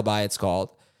 Georgie's Alibi, it's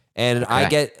called. And I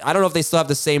don't know if they still have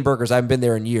the same burgers. I haven't been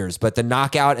there in years, but the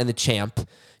Knockout and the Champ,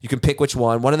 you can pick which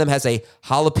one. One of them has a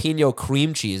jalapeno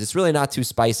cream cheese. It's really not too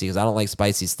spicy because I don't like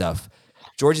spicy stuff.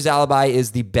 Georgie's Alibi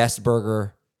is the best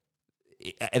burger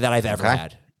that I've ever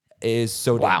had. It is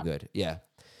so damn good. Yeah.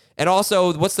 And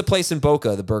also, what's the place in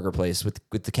Boca, the burger place with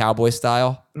the cowboy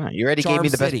style? No, you already gave me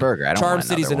the best burger. I don't Charm want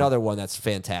City's one. Another one that's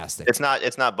fantastic. It's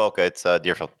not Boca. It's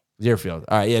Deerfield. Deerfield.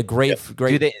 All right, yeah, great.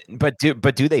 Do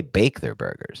they bake their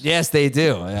burgers? Yes, they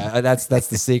do. That's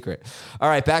the secret. All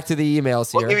right, back to the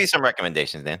emails here. We'll give you some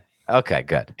recommendations, Dan. Okay,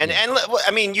 good. And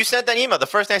I mean, you sent that email. The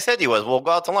first thing I said to you was, "We'll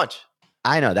go out to lunch."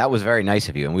 I know that was very nice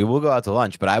of you, and we will go out to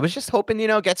lunch. But I was just hoping,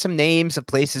 get some names of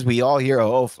places we all hear.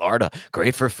 Oh, Florida,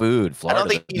 great for food. Florida. I don't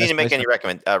think you need to make any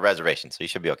reservations, so you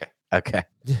should be okay. Okay.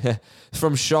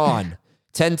 From Sean,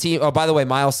 10-team. Oh, by the way,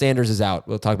 Miles Sanders is out.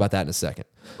 We'll talk about that in a second.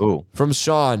 Ooh. From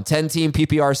Sean, 10-team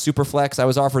PPR Superflex. I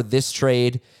was offered this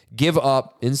trade. Give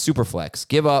up in Superflex.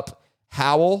 Give up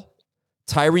Howell,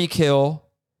 Tyreek Hill,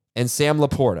 and Sam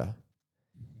Laporta.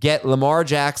 Get Lamar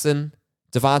Jackson,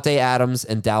 Devontae Adams,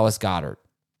 and Dallas Goedert.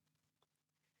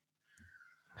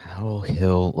 Howell,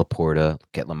 Hill, Laporta.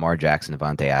 Get Lamar Jackson,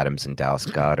 Devontae Adams, and Dallas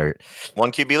Goedert.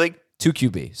 1 QB league? 2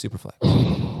 QB,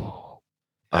 Superflex.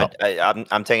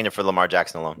 I'm taking it for Lamar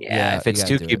Jackson alone. Yeah, if it's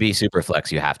 2 QB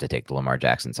Superflex, you have to take the Lamar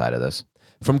Jackson side of this.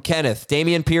 From Kenneth,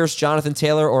 Dameon Pierce, Jonathan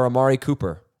Taylor, or Amari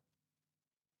Cooper?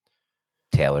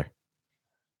 Taylor.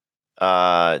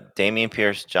 Dameon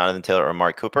Pierce, Jonathan Taylor, or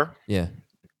Amari Cooper? Yeah.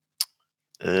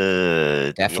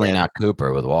 Definitely not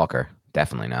Cooper with Walker.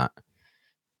 Definitely not.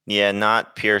 Yeah,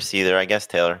 not Pierce either. I guess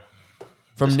Taylor.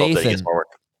 From Just hope that he Nathan, gets more work.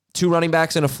 2 running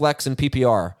backs and a flex in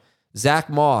PPR. Zach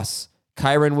Moss,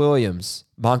 Kyron Williams,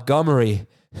 Montgomery,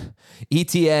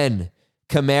 ETN,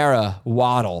 Kamara,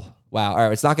 Waddle. Wow. All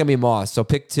right, it's not going to be Moss, so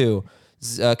pick 2.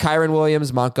 Kyron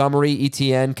Williams, Montgomery,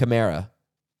 ETN, Kamara.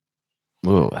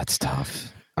 Ooh, that's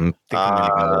tough. I'm thinking I'm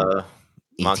gonna go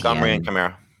Montgomery ETN. and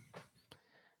Kamara.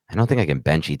 I don't think I can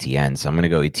bench ETN, so I'm going to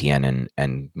go ETN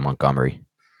and Montgomery.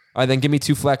 All right, then give me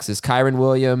 2 flexes. Kyron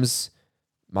Williams,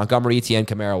 Montgomery, ETN,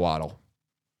 Kamara, Waddle.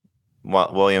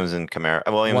 Williams and Kamara.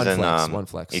 Williams One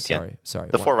flex. ETN. Sorry.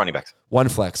 The 4 running backs. 1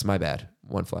 flex. My bad.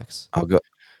 1 flex. I'll go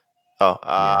I'll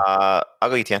go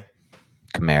ETN.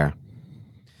 Kamara.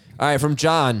 All right, from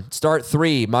John, start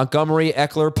 3. Montgomery,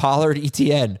 Eckler, Pollard,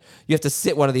 ETN. You have to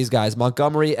sit one of these guys.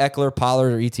 Montgomery, Eckler,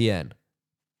 Pollard, or ETN.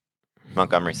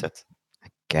 Montgomery sits.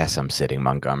 Guess I'm sitting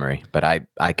Montgomery, but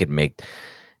I could make.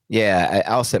 Yeah,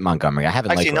 I'll sit Montgomery. I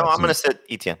haven't Actually, liked no, I'm going to sit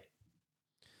ETN.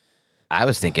 I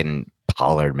was thinking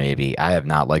Pollard maybe. I have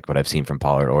not liked what I've seen from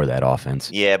Pollard or that offense.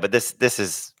 Yeah, but this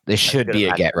is Should good be a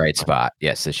match. get right spot.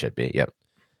 Yes, this should be. Yep.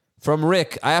 From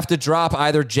Rick, I have to drop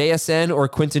either JSN or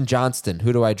Quentin Johnston.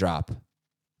 Who do I drop?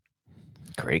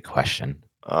 Great question.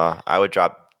 I would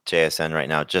drop JSN right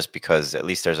now just because at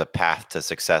least there's a path to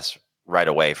success right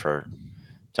away for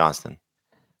Johnston.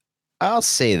 I'll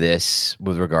say this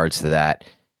with regards to that.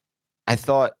 I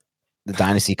thought the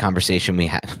dynasty conversation we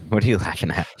had. What are you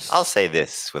laughing at? I'll say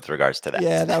this with regards to that.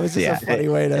 Yeah, that was just a funny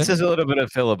way to. This is a little bit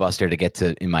of filibuster to get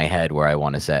to in my head where I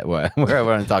want to set where I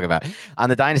want to talk about. On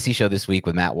the Dynasty Show this week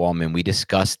with Matt Wallman, we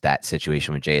discussed that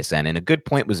situation with JSN, and a good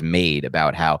point was made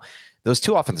about how those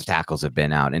 2 offensive tackles have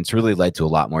been out, and it's really led to a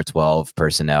lot more 12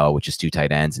 personnel, which is 2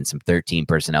 tight ends, and some 13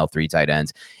 personnel, 3 tight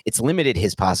ends. It's limited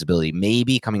his possibility,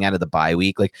 maybe coming out of the bye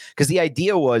week, because the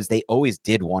idea was they always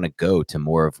did want to go to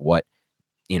more of what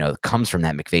comes from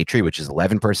that McVay tree, which is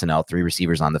 11 personnel, 3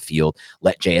 receivers on the field,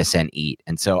 let JSN eat.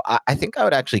 And so I think I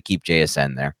would actually keep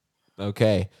JSN there.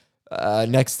 Okay.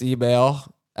 Next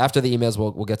email. After the emails,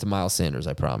 we'll get to Miles Sanders,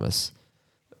 I promise.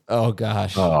 Oh,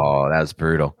 gosh. Oh, that was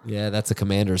brutal. Yeah, that's a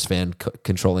Commanders fan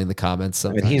controlling the comments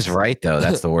sometimes. I mean, he's right, though.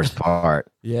 That's the worst part.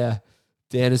 Yeah.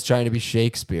 Dan is trying to be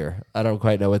Shakespeare. I don't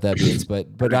quite know what that means, but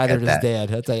neither does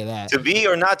Dan. I'll tell you that. To be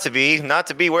or not to be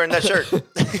wearing that shirt.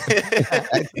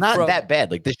 It's not that bad.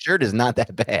 This shirt is not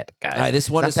that bad, guys. All right, this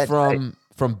one is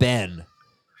from Ben.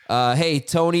 Hey,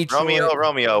 Tony Troy.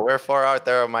 Romeo, where far out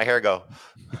there my hair go?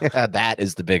 That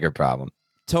is the bigger problem.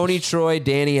 Tony, Troy,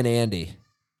 Danny, and Andy.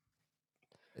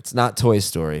 It's not Toy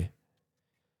Story.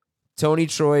 Tony,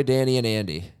 Troy, Danny, and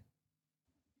Andy.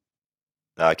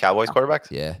 Cowboys quarterbacks?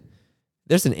 Yeah.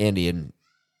 There's an Andy in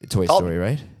Toy Story,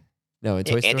 right? No, in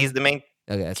Toy Story. Andy's the main.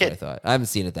 Okay, that's kid. what I thought. I haven't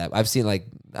seen it I've seen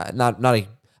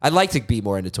I'd like to be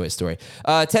more into Toy Story.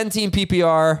 10-team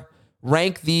PPR.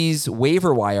 Rank these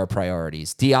waiver wire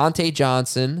priorities: Deontay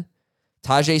Johnson,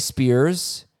 Tajay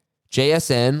Spears,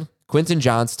 JSN, Quentin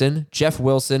Johnston, Jeff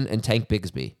Wilson, and Tank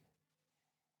Bigsby.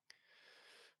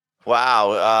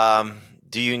 Wow.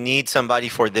 Do you need somebody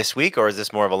for this week, or is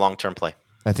this more of a long-term play?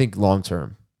 I think long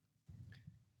term.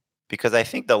 Because I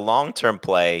think the long-term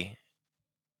play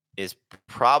is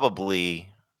probably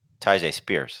Tajay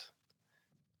Spears.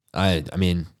 I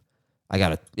mean, I got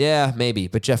to, yeah, maybe.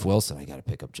 But Jeff Wilson, I got to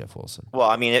pick up Jeff Wilson. Well,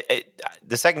 I mean,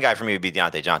 the second guy for me would be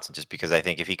Deontay Johnson, just because I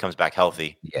think if he comes back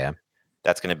healthy,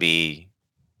 that's going to be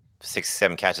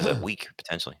 6-7 catches a week,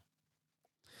 potentially.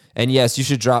 And yes, you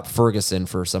should drop Ferguson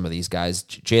for some of these guys.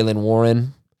 Jalen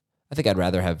Warren. I think I'd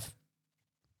rather have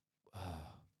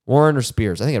Warren or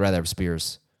Spears. I think I'd rather have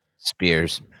Spears.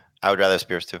 Spears. I would rather have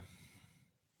Spears too.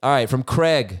 All right, from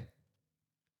Craig.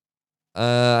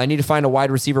 I need to find a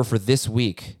wide receiver for this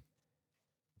week.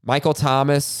 Michael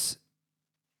Thomas,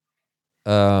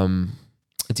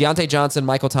 Deontay Johnson,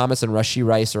 Michael Thomas, and Rashee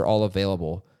Rice are all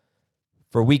available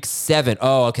for week 7.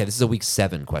 Oh, okay. This is a week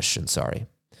 7 question. Sorry.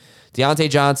 Deontay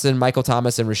Johnson, Michael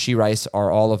Thomas, and Rashee Rice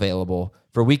are all available.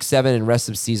 For week 7 and rest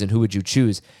of season, who would you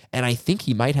choose? And I think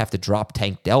he might have to drop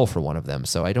Tank Dell for one of them,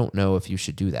 so I don't know if you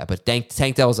should do that. But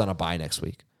Tank Dell is on a bye next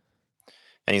week.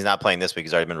 And he's not playing this week.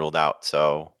 He's already been ruled out.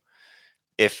 So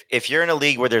if you're in a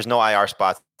league where there's no IR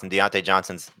spots and Deontay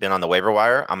Johnson's been on the waiver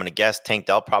wire, I'm going to guess Tank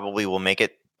Dell probably will make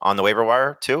it on the waiver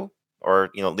wire too.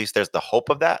 Or, at least there's the hope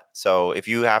of that. So if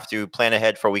you have to plan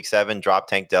ahead for week 7, drop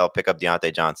Tank Dell, pick up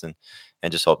Deontay Johnson,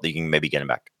 and just hope that you can maybe get him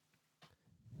back.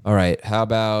 All right. How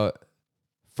about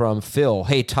from Phil?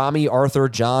 Hey, Tommy, Arthur,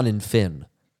 John, and Finn.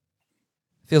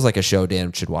 Feels like a show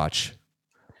Dan should watch.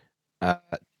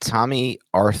 Tommy,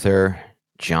 Arthur,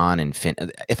 John, and Finn.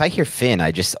 If I hear Finn,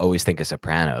 I just always think of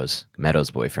Sopranos, Meadows'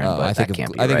 boyfriend. But I think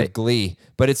of Glee,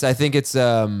 but I think it's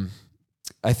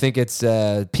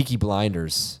Peaky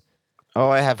Blinders. Oh,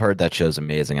 I have heard that show's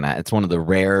amazing, and it's one of the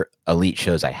rare elite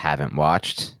shows I haven't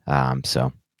watched.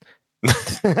 So,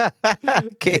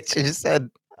 Kate just said,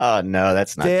 "Oh no,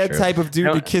 that's not Dan true." Type of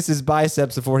dude to kiss his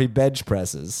biceps before he bench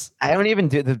presses. I don't even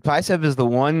do the bicep is the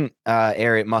one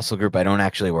area muscle group I don't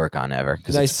actually work on ever.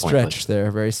 Nice stretch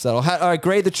there, very subtle. All right,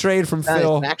 grade the trade from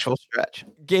Phil. An actual stretch.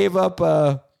 Gave up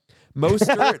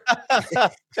Mostert.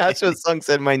 That's what Sung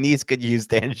said. My niece could use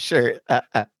Dan's shirt.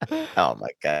 Oh my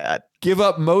god. Give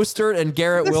up Mostert and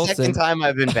Garrett Wilson. Second time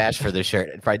I've been bashed for this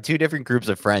shirt. By 2 different groups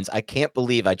of friends. I can't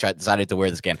believe I decided to wear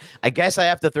this again. I guess I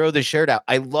have to throw this shirt out.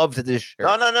 I loved this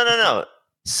shirt. No.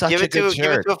 Give it to a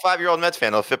 5-year-old Mets fan.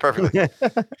 It'll fit perfectly.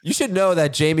 You should know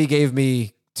that Jamie gave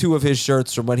me 2 of his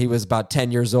shirts from when he was about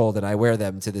 10 years old, and I wear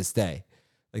them to this day.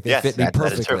 Like they fit me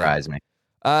perfectly. That surprised me.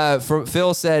 From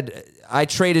Phil said, I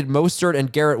traded Mostert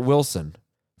and Garrett Wilson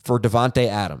for Devontae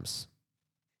Adams.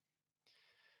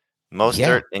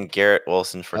 Mostert and Garrett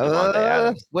Wilson for Devontae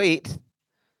Adams. Wait.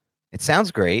 It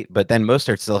sounds great, but then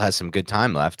Mostert still has some good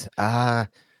time left. I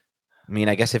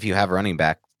guess if you have running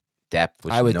back depth,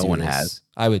 which no one has.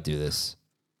 I would do this.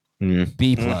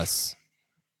 B+.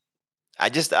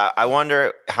 I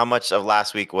wonder how much of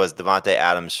last week was Devontae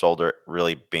Adams' shoulder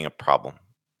really being a problem.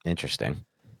 Interesting.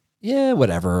 Yeah,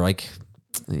 whatever. Like,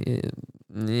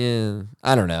 yeah,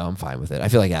 I don't know. I'm fine with it. I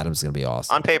feel like Adams is going to be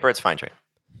awesome. On paper, it's fine trade.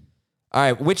 All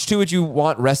right, which 2 would you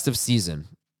want rest of season?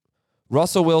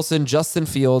 Russell Wilson, Justin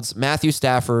Fields, Matthew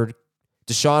Stafford,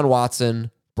 Deshaun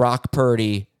Watson, Brock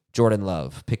Purdy, Jordan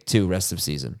Love. Pick 2 rest of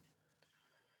season.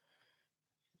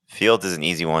 Fields is an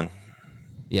easy one.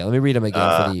 Yeah, let me read them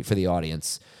again for the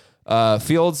audience.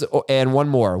 Fields and one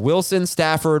more. Wilson,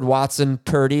 Stafford, Watson,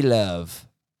 Purdy, Love.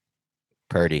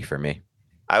 Purdy for me.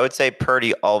 I would say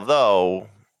Purdy, although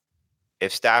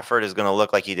if Stafford is going to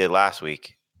look like he did last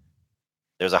week,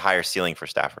 there's a higher ceiling for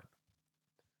Stafford.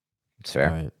 It's fair.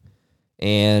 All right.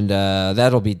 And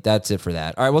that's it for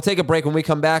that. All right, we'll take a break. When we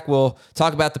come back, we'll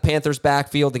talk about the Panthers'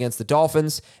 backfield against the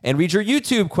Dolphins and read your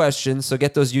YouTube questions. So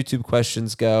get those YouTube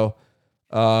questions go.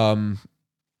 Dan,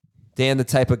 the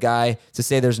type of guy to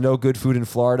say there's no good food in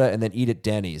Florida and then eat at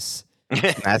Denny's.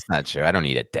 That's not true. I don't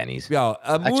eat at Denny's. Yo,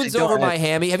 a Moons Over My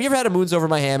Hammy. Have you ever had a Moons Over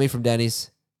My Hammy from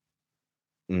Denny's?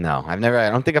 No, I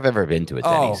don't think I've ever been to a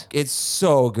Denny's. Oh, it's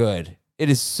so good. It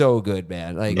is so good,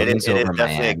 man. Like it is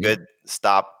definitely a good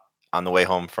stop on the way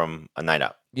home from a night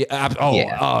out. Yeah.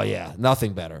 Oh yeah.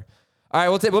 Nothing better. All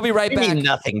right, we'll be right back.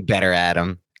 Nothing better,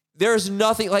 Adam. There's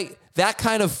nothing like that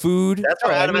kind of food. That's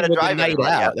why Adam had a drive night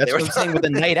out. That's what I'm saying with a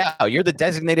night out. You're the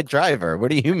designated driver.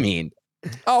 What do you mean?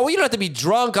 Oh, well, you don't have to be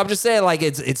drunk. I'm just saying, like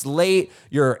it's late.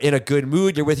 You're in a good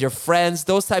mood. You're with your friends.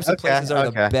 Those types of places are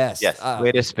the best. Yes.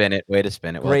 Way to spin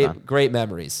it. Great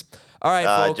memories. All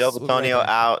right, folks. Joe Bitonio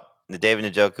out. The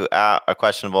David Njoku out are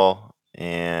questionable.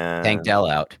 And Tank Dell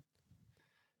out.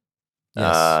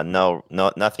 Yes. No,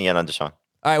 nothing yet on Deshaun.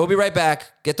 All right, we'll be right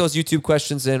back. Get those YouTube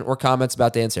questions in or comments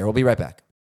about Dan's hair. We'll be right back.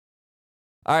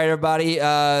 All right, everybody.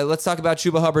 Let's talk about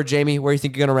Chuba Hubbard, Jamie. Where do you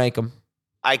think you're going to rank him?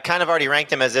 I kind of already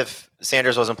ranked him as if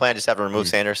Sanders wasn't playing. I just have to remove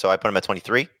Sanders, so I put him at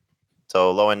 23.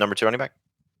 So low end number 2 running back.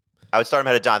 I would start him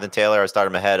ahead of Jonathan Taylor. I would start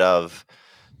him ahead of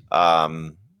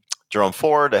Jerome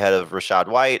Ford, ahead of Rashad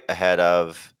White, ahead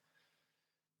of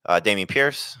Dameon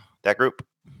Pierce, that group.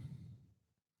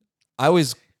 I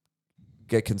always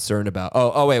get concerned about.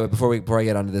 Wait. Before I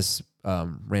get onto this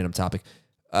random topic,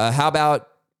 how about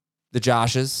the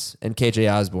Joshes and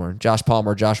KJ Osborne? Josh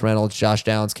Palmer, Josh Reynolds, Josh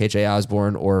Downs, KJ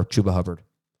Osborne, or Chuba Hubbard?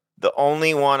 The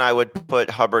only one I would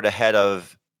put Hubbard ahead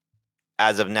of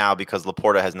as of now, because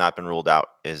Laporta has not been ruled out,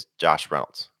 is Josh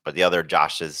Reynolds. But the other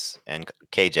Joshes and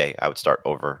KJ, I would start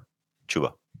over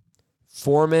Chuba.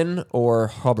 Foreman or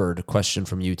Hubbard? Question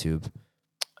from YouTube.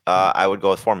 I would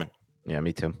go with Foreman. Yeah,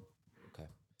 me too. Okay.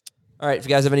 All right. If you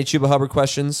guys have any Chuba Hubbard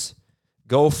questions,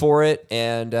 go for it.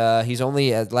 And he's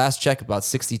only, at last check, about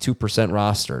 62%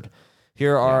 rostered.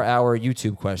 Here are our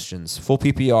YouTube questions. Full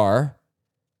PPR,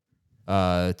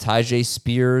 Tyjae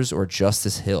Spears or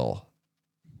Justice Hill?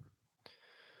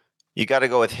 You got to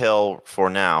go with Hill for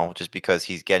now, just because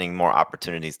he's getting more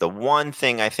opportunities. The one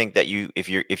thing I think that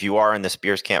if you are in the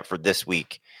Spears camp for this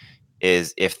week,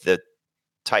 is if the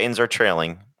Titans are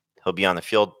trailing, he'll be on the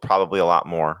field probably a lot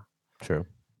more. True.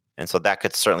 And so that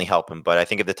could certainly help him. But I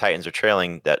think if the Titans are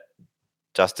trailing, that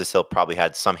Justice Hill probably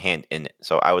had some hand in it.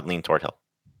 So I would lean toward Hill.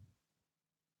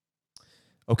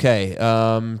 Okay.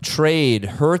 Trade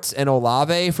Hurts and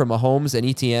Olave for Mahomes and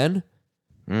ETN.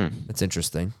 That's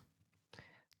interesting.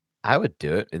 I would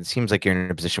do it. It seems like you're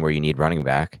in a position where you need running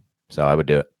back. So I would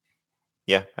do it.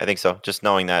 Yeah, I think so. Just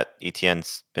knowing that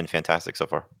ETN's been fantastic so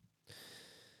far.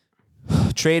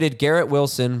 Traded Garrett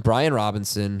Wilson, Brian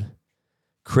Robinson,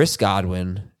 Chris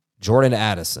Godwin, Jordan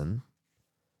Addison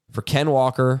for Ken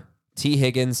Walker, T.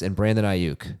 Higgins, and Brandon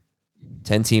Ayuk.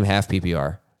 10-team half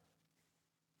PPR.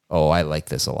 Oh, I like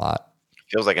this a lot.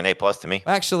 Feels like an A+ to me.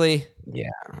 Actually,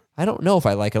 yeah. I don't know if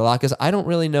I like it a lot because I don't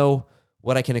really know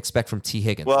what I can expect from T.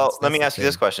 Higgins. Well, let me ask you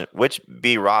this question. Which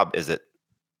B-Rob is it?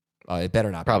 It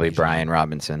better not Probably be Bijan. Brian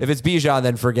Robinson. If it's Bijan,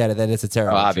 then forget it. Then it's a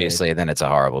terrible obviously, trade. then it's a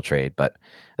horrible trade. But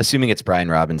assuming it's Brian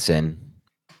Robinson,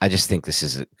 I just think this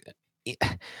is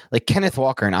like Kenneth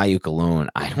Walker and Ayuk alone.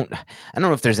 I don't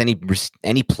know if there's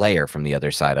any player from the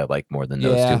other side I like more than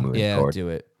those two moving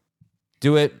forward.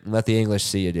 Do it. And let the English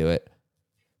see you do it.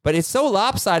 But it's so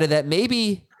lopsided that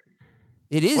maybe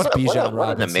it is Bijan Robinson.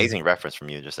 What an amazing reference from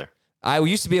you just there. I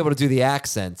used to be able to do the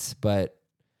accent, but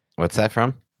what's that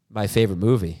from? My favorite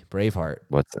movie, Braveheart.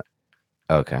 What's that?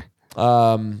 Okay.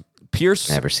 Pierce.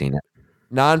 Never seen it.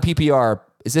 Non-PPR.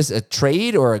 Is this a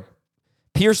trade or a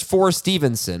Pierce for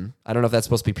Stevenson? I don't know if that's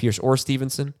supposed to be Pierce or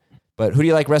Stevenson, but who do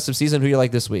you like rest of season? Who do you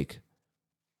like this week?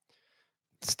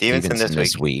 Stevenson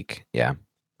this week. Yeah.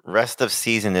 Rest of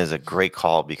season is a great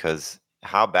call because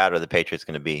how bad are the Patriots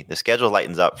going to be? The schedule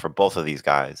lightens up for both of these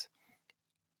guys.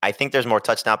 I think there's more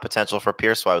touchdown potential for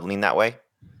Pierce, so I would lean that way.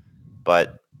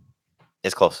 But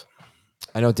it's close.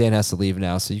 I know Dan has to leave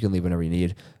now, so you can leave whenever you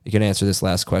need. You can answer this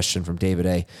last question from David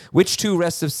A. Which two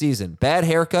rest of season? Bad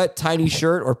haircut, tiny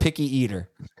shirt, or picky eater?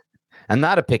 I'm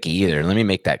not a picky eater. Let me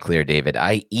make that clear, David.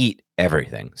 I eat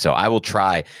everything. So I will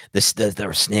try the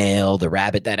snail, the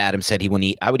rabbit that Adam said he wouldn't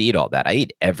eat. I would eat all that. I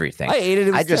eat everything. I ate it.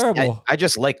 It was terrible. I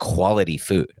just like quality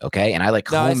food, okay? And I like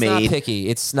homemade. It's not picky.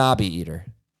 It's snobby eater.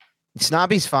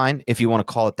 Snobby's fine if you want to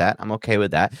call it that. I'm okay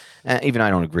with that. Even though I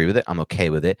don't agree with it, I'm okay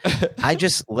with it. I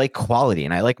just like quality,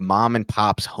 and I like mom and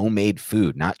pop's homemade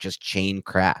food, not just chain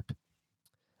crap.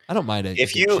 I don't mind it.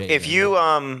 If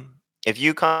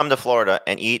you come to Florida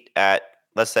and eat at,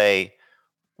 let's say,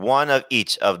 one of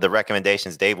each of the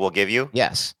recommendations Dave will give you,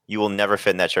 yes, you will never fit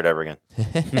in that shirt ever again.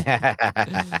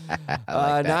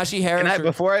 Najee Harris.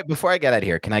 Before I get out of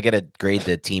here, can I grade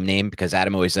the team name? Because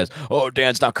Adam always says, "Oh,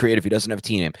 Dan's not creative. He doesn't have a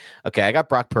team name." Okay, I got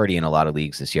Brock Purdy in a lot of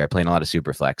leagues this year. I play in a lot of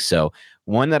Superflex. So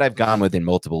one that I've gone with in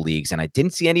multiple leagues, and I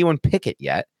didn't see anyone pick it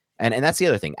yet. And that's the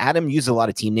other thing. Adam used a lot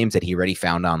of team names that he already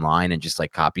found online and just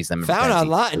like copies them. Found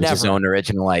online? Never. His own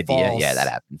original idea. False. Yeah, that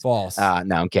happens. False.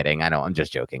 No, I'm kidding. I know. I'm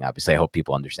just joking. Obviously, I hope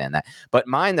people understand that. But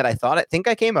mine that I think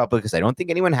I came up with because I don't think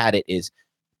anyone had it is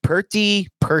pretty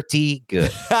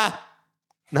good.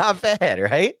 Not bad,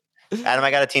 right? Adam, I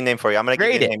got a team name for you. I'm going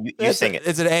to give you a name. You sing it.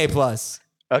 It's an A+.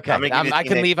 Okay. I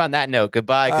can leave on that note.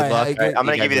 Goodbye. Good luck. Right, I'm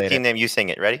going to give you the team name. You sing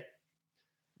it. Ready?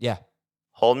 Yeah.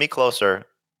 Hold me closer.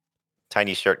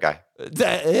 Tiny shirt guy.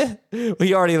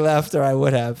 We already left, or I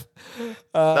would have.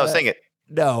 No, sing it.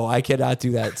 No, I cannot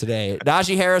do that today.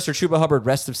 Najee Harris or Chuba Hubbard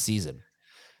rest of season?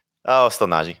 Oh, still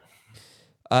Najee.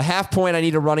 A half point, I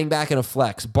need a running back and a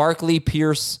flex. Barkley,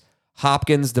 Pierce,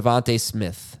 Hopkins, Devontae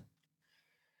Smith.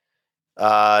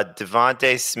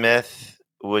 Devontae Smith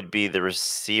would be the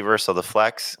receiver, so the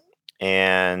flex.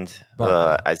 And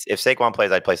if Saquon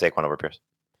plays, I'd play Saquon over Pierce.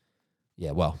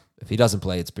 Yeah, well, if he doesn't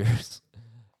play, it's Pierce.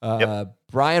 Yep.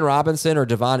 Brian Robinson or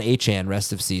Devon Achane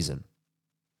rest of season?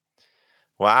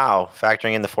 Wow.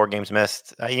 Factoring in the 4 games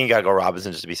missed, you got to go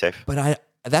Robinson just to be safe. But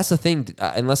that's the thing.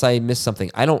 Unless I missed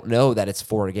something, I don't know that it's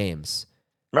 4 games.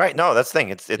 Right. No, that's the thing.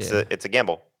 It's a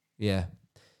gamble. Yeah.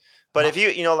 But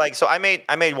if so I made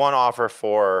one offer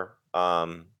for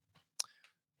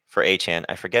Achane.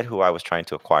 I forget who I was trying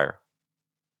to acquire.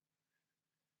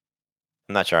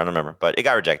 I'm not sure. I don't remember, but it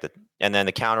got rejected. And then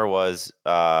the counter was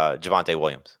Javonte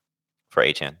Williams for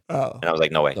Achane. Oh. And I was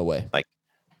like, no way. No way. Like,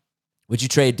 would you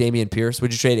trade Dameon Pierce?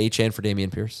 Would you trade Achane for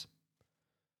Dameon Pierce?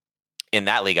 In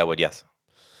that league, I would, yes.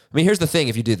 I mean, here's the thing.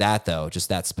 If you do that, though, just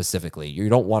that specifically, you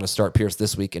don't want to start Pierce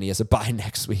this week and he has a bye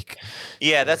next week.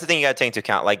 Yeah, that's the thing you got to take into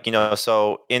account. Like,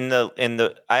 so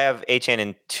I have HN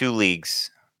in 2 leagues,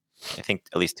 I think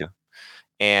at least 2.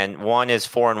 And one is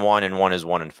 4-1 and one is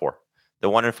 1-4. The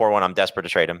 1-4 one, I'm desperate to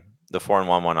trade him. The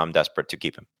 4-1 one, I'm desperate to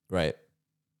keep him. Right.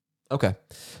 Okay.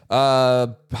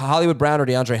 Hollywood Brown or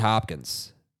DeAndre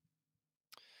Hopkins?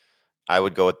 I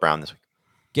would go with Brown this week.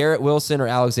 Garrett Wilson or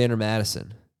Alexander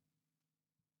Madison?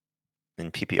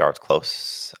 In PPR, it's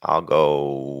close. I'll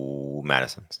go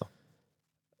Madison. So.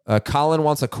 Colin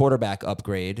wants a quarterback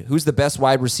upgrade. Who's the best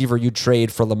wide receiver you'd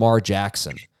trade for Lamar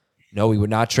Jackson? No, we would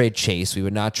not trade Chase. We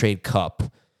would not trade Kupp.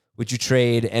 Would you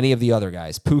trade any of the other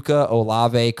guys? Puka,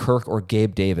 Olave, Kirk, or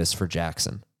Gabe Davis for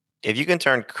Jackson? If you can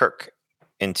turn Kirk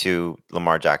into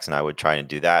Lamar Jackson, I would try and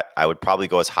do that. I would probably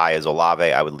go as high as Olave.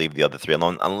 I would leave the other 3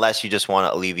 alone, unless you just want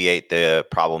to alleviate the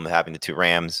problem of having the 2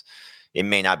 Rams. It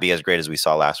may not be as great as we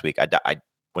saw last week. I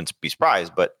wouldn't be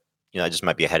surprised, but it just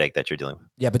might be a headache that you're dealing with.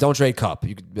 Yeah, but don't trade Kupp.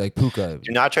 You could like Puka.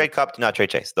 Do not trade Kupp. Do not trade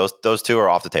Chase. Those 2 are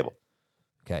off the table.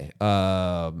 Okay.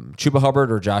 Chuba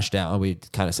Hubbard or Josh Downs? We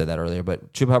kind of said that earlier,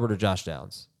 but Chuba Hubbard or Josh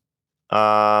Downs?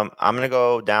 I'm gonna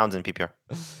go Downs in PPR.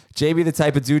 JB, the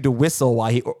type of dude to whistle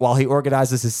while he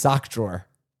organizes his sock drawer.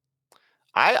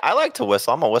 I like to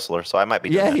whistle. I'm a whistler, so I might be.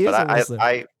 Yeah, he is a but whistler.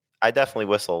 I definitely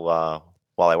whistle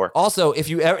while I work. Also, if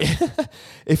you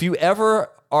ever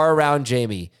are around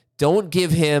Jamie, don't give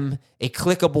him a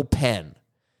clickable pen.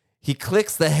 He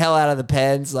clicks the hell out of the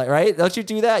pens, like, right? Don't you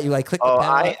do that? You like click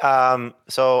the pen?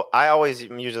 So I always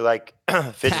usually like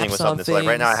fidgeting with something. So like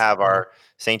right now I have our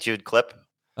St. Jude clip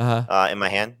in my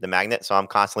hand, the magnet. So I'm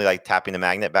constantly like tapping the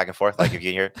magnet back and forth. Like if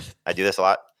you can hear, I do this a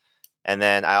lot. And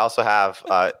then I also have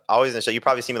always in the show. You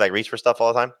probably see me like reach for stuff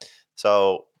all the time.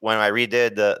 So when I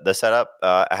redid the setup,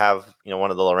 I have one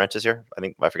of the little wrenches here.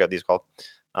 I forgot what these are called.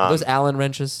 Those Allen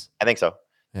wrenches. I think so.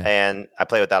 Yeah. And I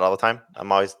play with that all the time. I'm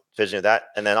always fidgeting with that.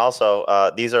 And then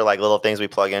also, these are like little things we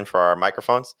plug in for our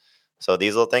microphones. So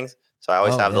these little things. So I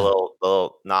always have the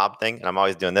little knob thing, and I'm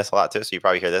always doing this a lot too. So you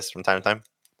probably hear this from time to time.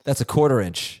 That's a 1/4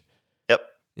 inch. Yep.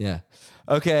 Yeah.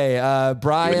 Okay.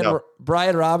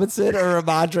 Brian Robinson or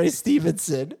Ramondre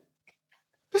Stevenson?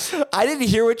 I didn't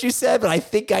hear what you said, but I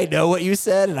think I know what you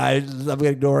said, and I'm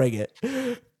ignoring it.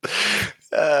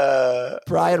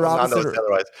 Brian Robinson.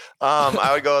 Otherwise,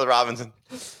 I would go with Robinson.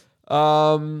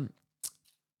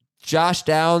 Josh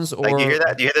Downs or do you hear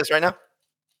that? Do you hear this right now?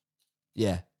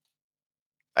 Yeah.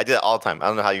 I do that all the time. I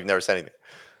don't know how you've never said anything.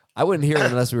 I wouldn't hear it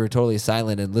unless we were totally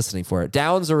silent and listening for it.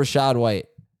 Downs or Rashad White?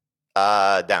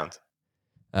 Downs.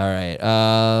 All right.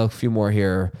 A few more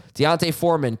here. Deontay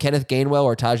Foreman, Kenneth Gainwell,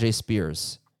 or Tajay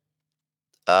Spears?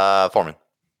 Foreman.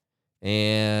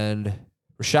 And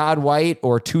Rashad White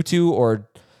or Tutu or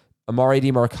Amari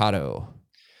DiMercato?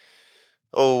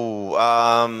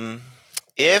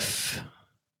 If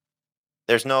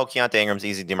there's no Keontae Ingram's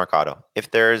easy DiMercato.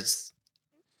 If there's,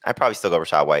 I'd probably still go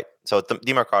Rashad White. So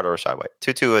DiMercato or Rashad White.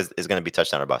 Tutu is going to be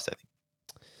touchdown or bust, I think.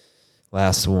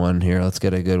 Last one here. Let's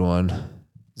get a good one.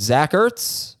 Zach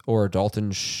Ertz or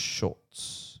Dalton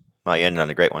Schultz? Well, you ended on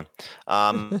a great one.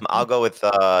 I'll go with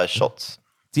Schultz.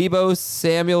 Deebo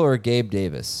Samuel or Gabe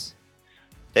Davis?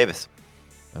 Davis.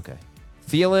 Okay.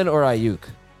 Thielen or Ayuk?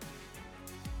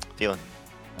 Thielen.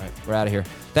 All right, we're out of here.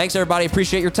 Thanks, everybody.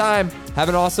 Appreciate your time. Have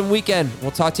an awesome weekend.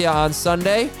 We'll talk to you on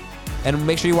Sunday. And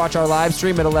make sure you watch our live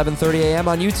stream at 11:30 a.m.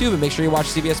 on YouTube. And make sure you watch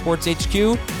CBS Sports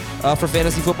HQ for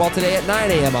Fantasy Football Today at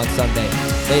 9 a.m. on Sunday.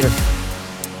 Later.